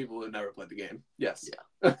Joel. For people who never played the game. Yes.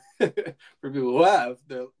 Yeah. For people who have,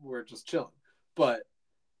 we're just chilling. But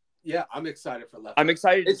yeah, I'm excited for Left Behind. I'm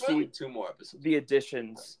excited to see 2 more episodes. The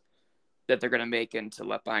additions that they're going to make into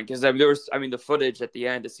Left Behind. Because the footage at the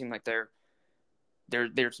end, it seemed like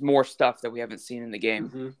there's more stuff that we haven't seen in the game.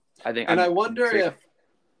 Mm-hmm. I think. And I wonder if,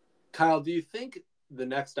 Kyle, do you think the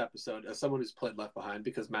next episode, as someone who's played Left Behind,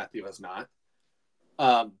 because Matthew has not,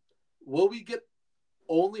 will we get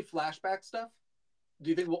only flashback stuff? Do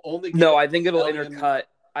you think we'll only get No, I think it'll intercut.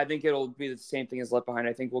 I think it'll be the same thing as Left Behind.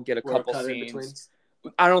 I think we'll get a couple scenes.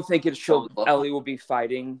 I don't think Ellie will be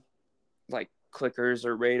fighting like clickers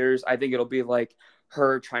or raiders. I think it'll be like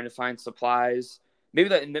her trying to find supplies. Maybe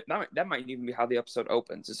that might even be how the episode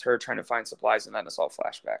opens, is her trying to find supplies, and then it's all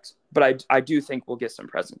flashbacks. But I do think we'll get some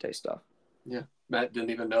present day stuff. Yeah, Matt didn't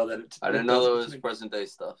even know that. I didn't know there was present day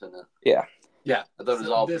stuff in it. Yeah. I thought it was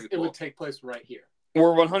all prequel. It would take place right here.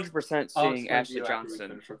 We're 100% seeing Ashley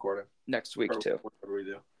Johnson next week too. Whatever we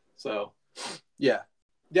do. So, yeah.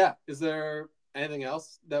 Is there anything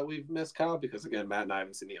else that we've missed, Kyle? Because again, Matt and I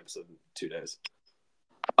haven't seen the episode in 2 days.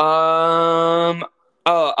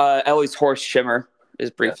 Ellie's horse Shimmer is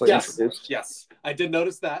briefly introduced. Yes, I did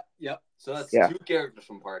notice that. Yep. So that's 2 characters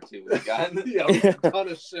from part 2 we got. We got a ton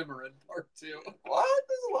of Shimmer in part 2. What?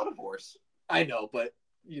 There's a lot of horse. I know, but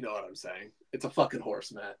you know what I'm saying. It's a fucking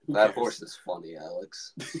horse, Matt. That horse is funny,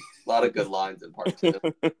 Alex. A lot of good lines in part 2.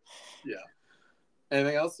 Yeah.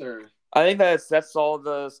 Anything else, or? I think that's all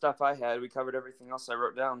the stuff I had. We covered everything else I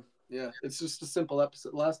wrote down. Yeah, it's just a simple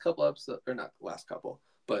episode. Last couple episodes, or not last couple,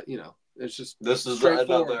 but it's just this is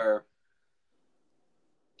another.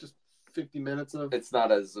 Just 50 minutes of. It's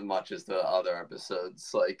not as much as the other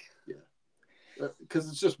episodes, because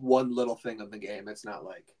it's just one little thing of the game. It's not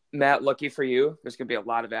like. Matt, lucky for you, there's gonna be a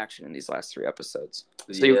lot of action in these last 3 episodes,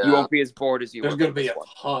 so you won't be as bored as you. There's gonna be a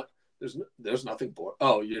ton. There's nothing boring.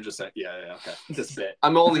 Oh, you're just saying, yeah, okay. This bit. I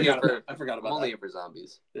forgot about that. I'm only here for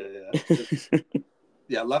zombies. Yeah.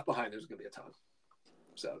 Yeah, Left Behind. There's gonna be a ton.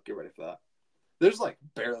 So get ready for that. There's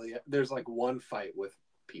like one fight with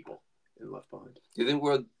people in Left Behind. Do you think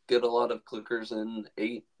we'll get a lot of clickers in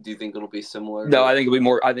 8? Do you think it'll be similar? No, I think it'll be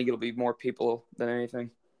more. I think it'll be more people than anything.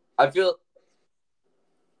 I feel.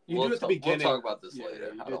 Do at the beginning. We'll talk about this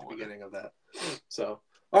later. You do at the beginning of that. So,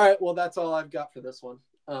 all right. Well, that's all I've got for this one.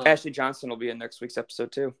 Ashley Johnson will be in next week's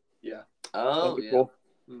episode too. Yeah. Oh, yeah. Cool.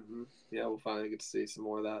 Mm-hmm. Yeah, we'll finally get to see some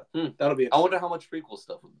more of that. That'll be. I wonder how much prequel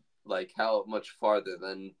stuff, like how much farther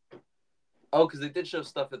than. Oh, because they did show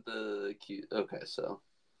stuff at the Q. Okay, so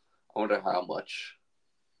I wonder how much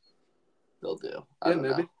they'll do. I don't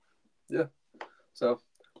know. Yeah. So,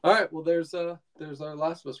 all right. Well, there's our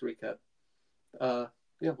Last of Us recap.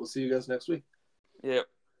 Yeah, we'll see you guys next week. Yep.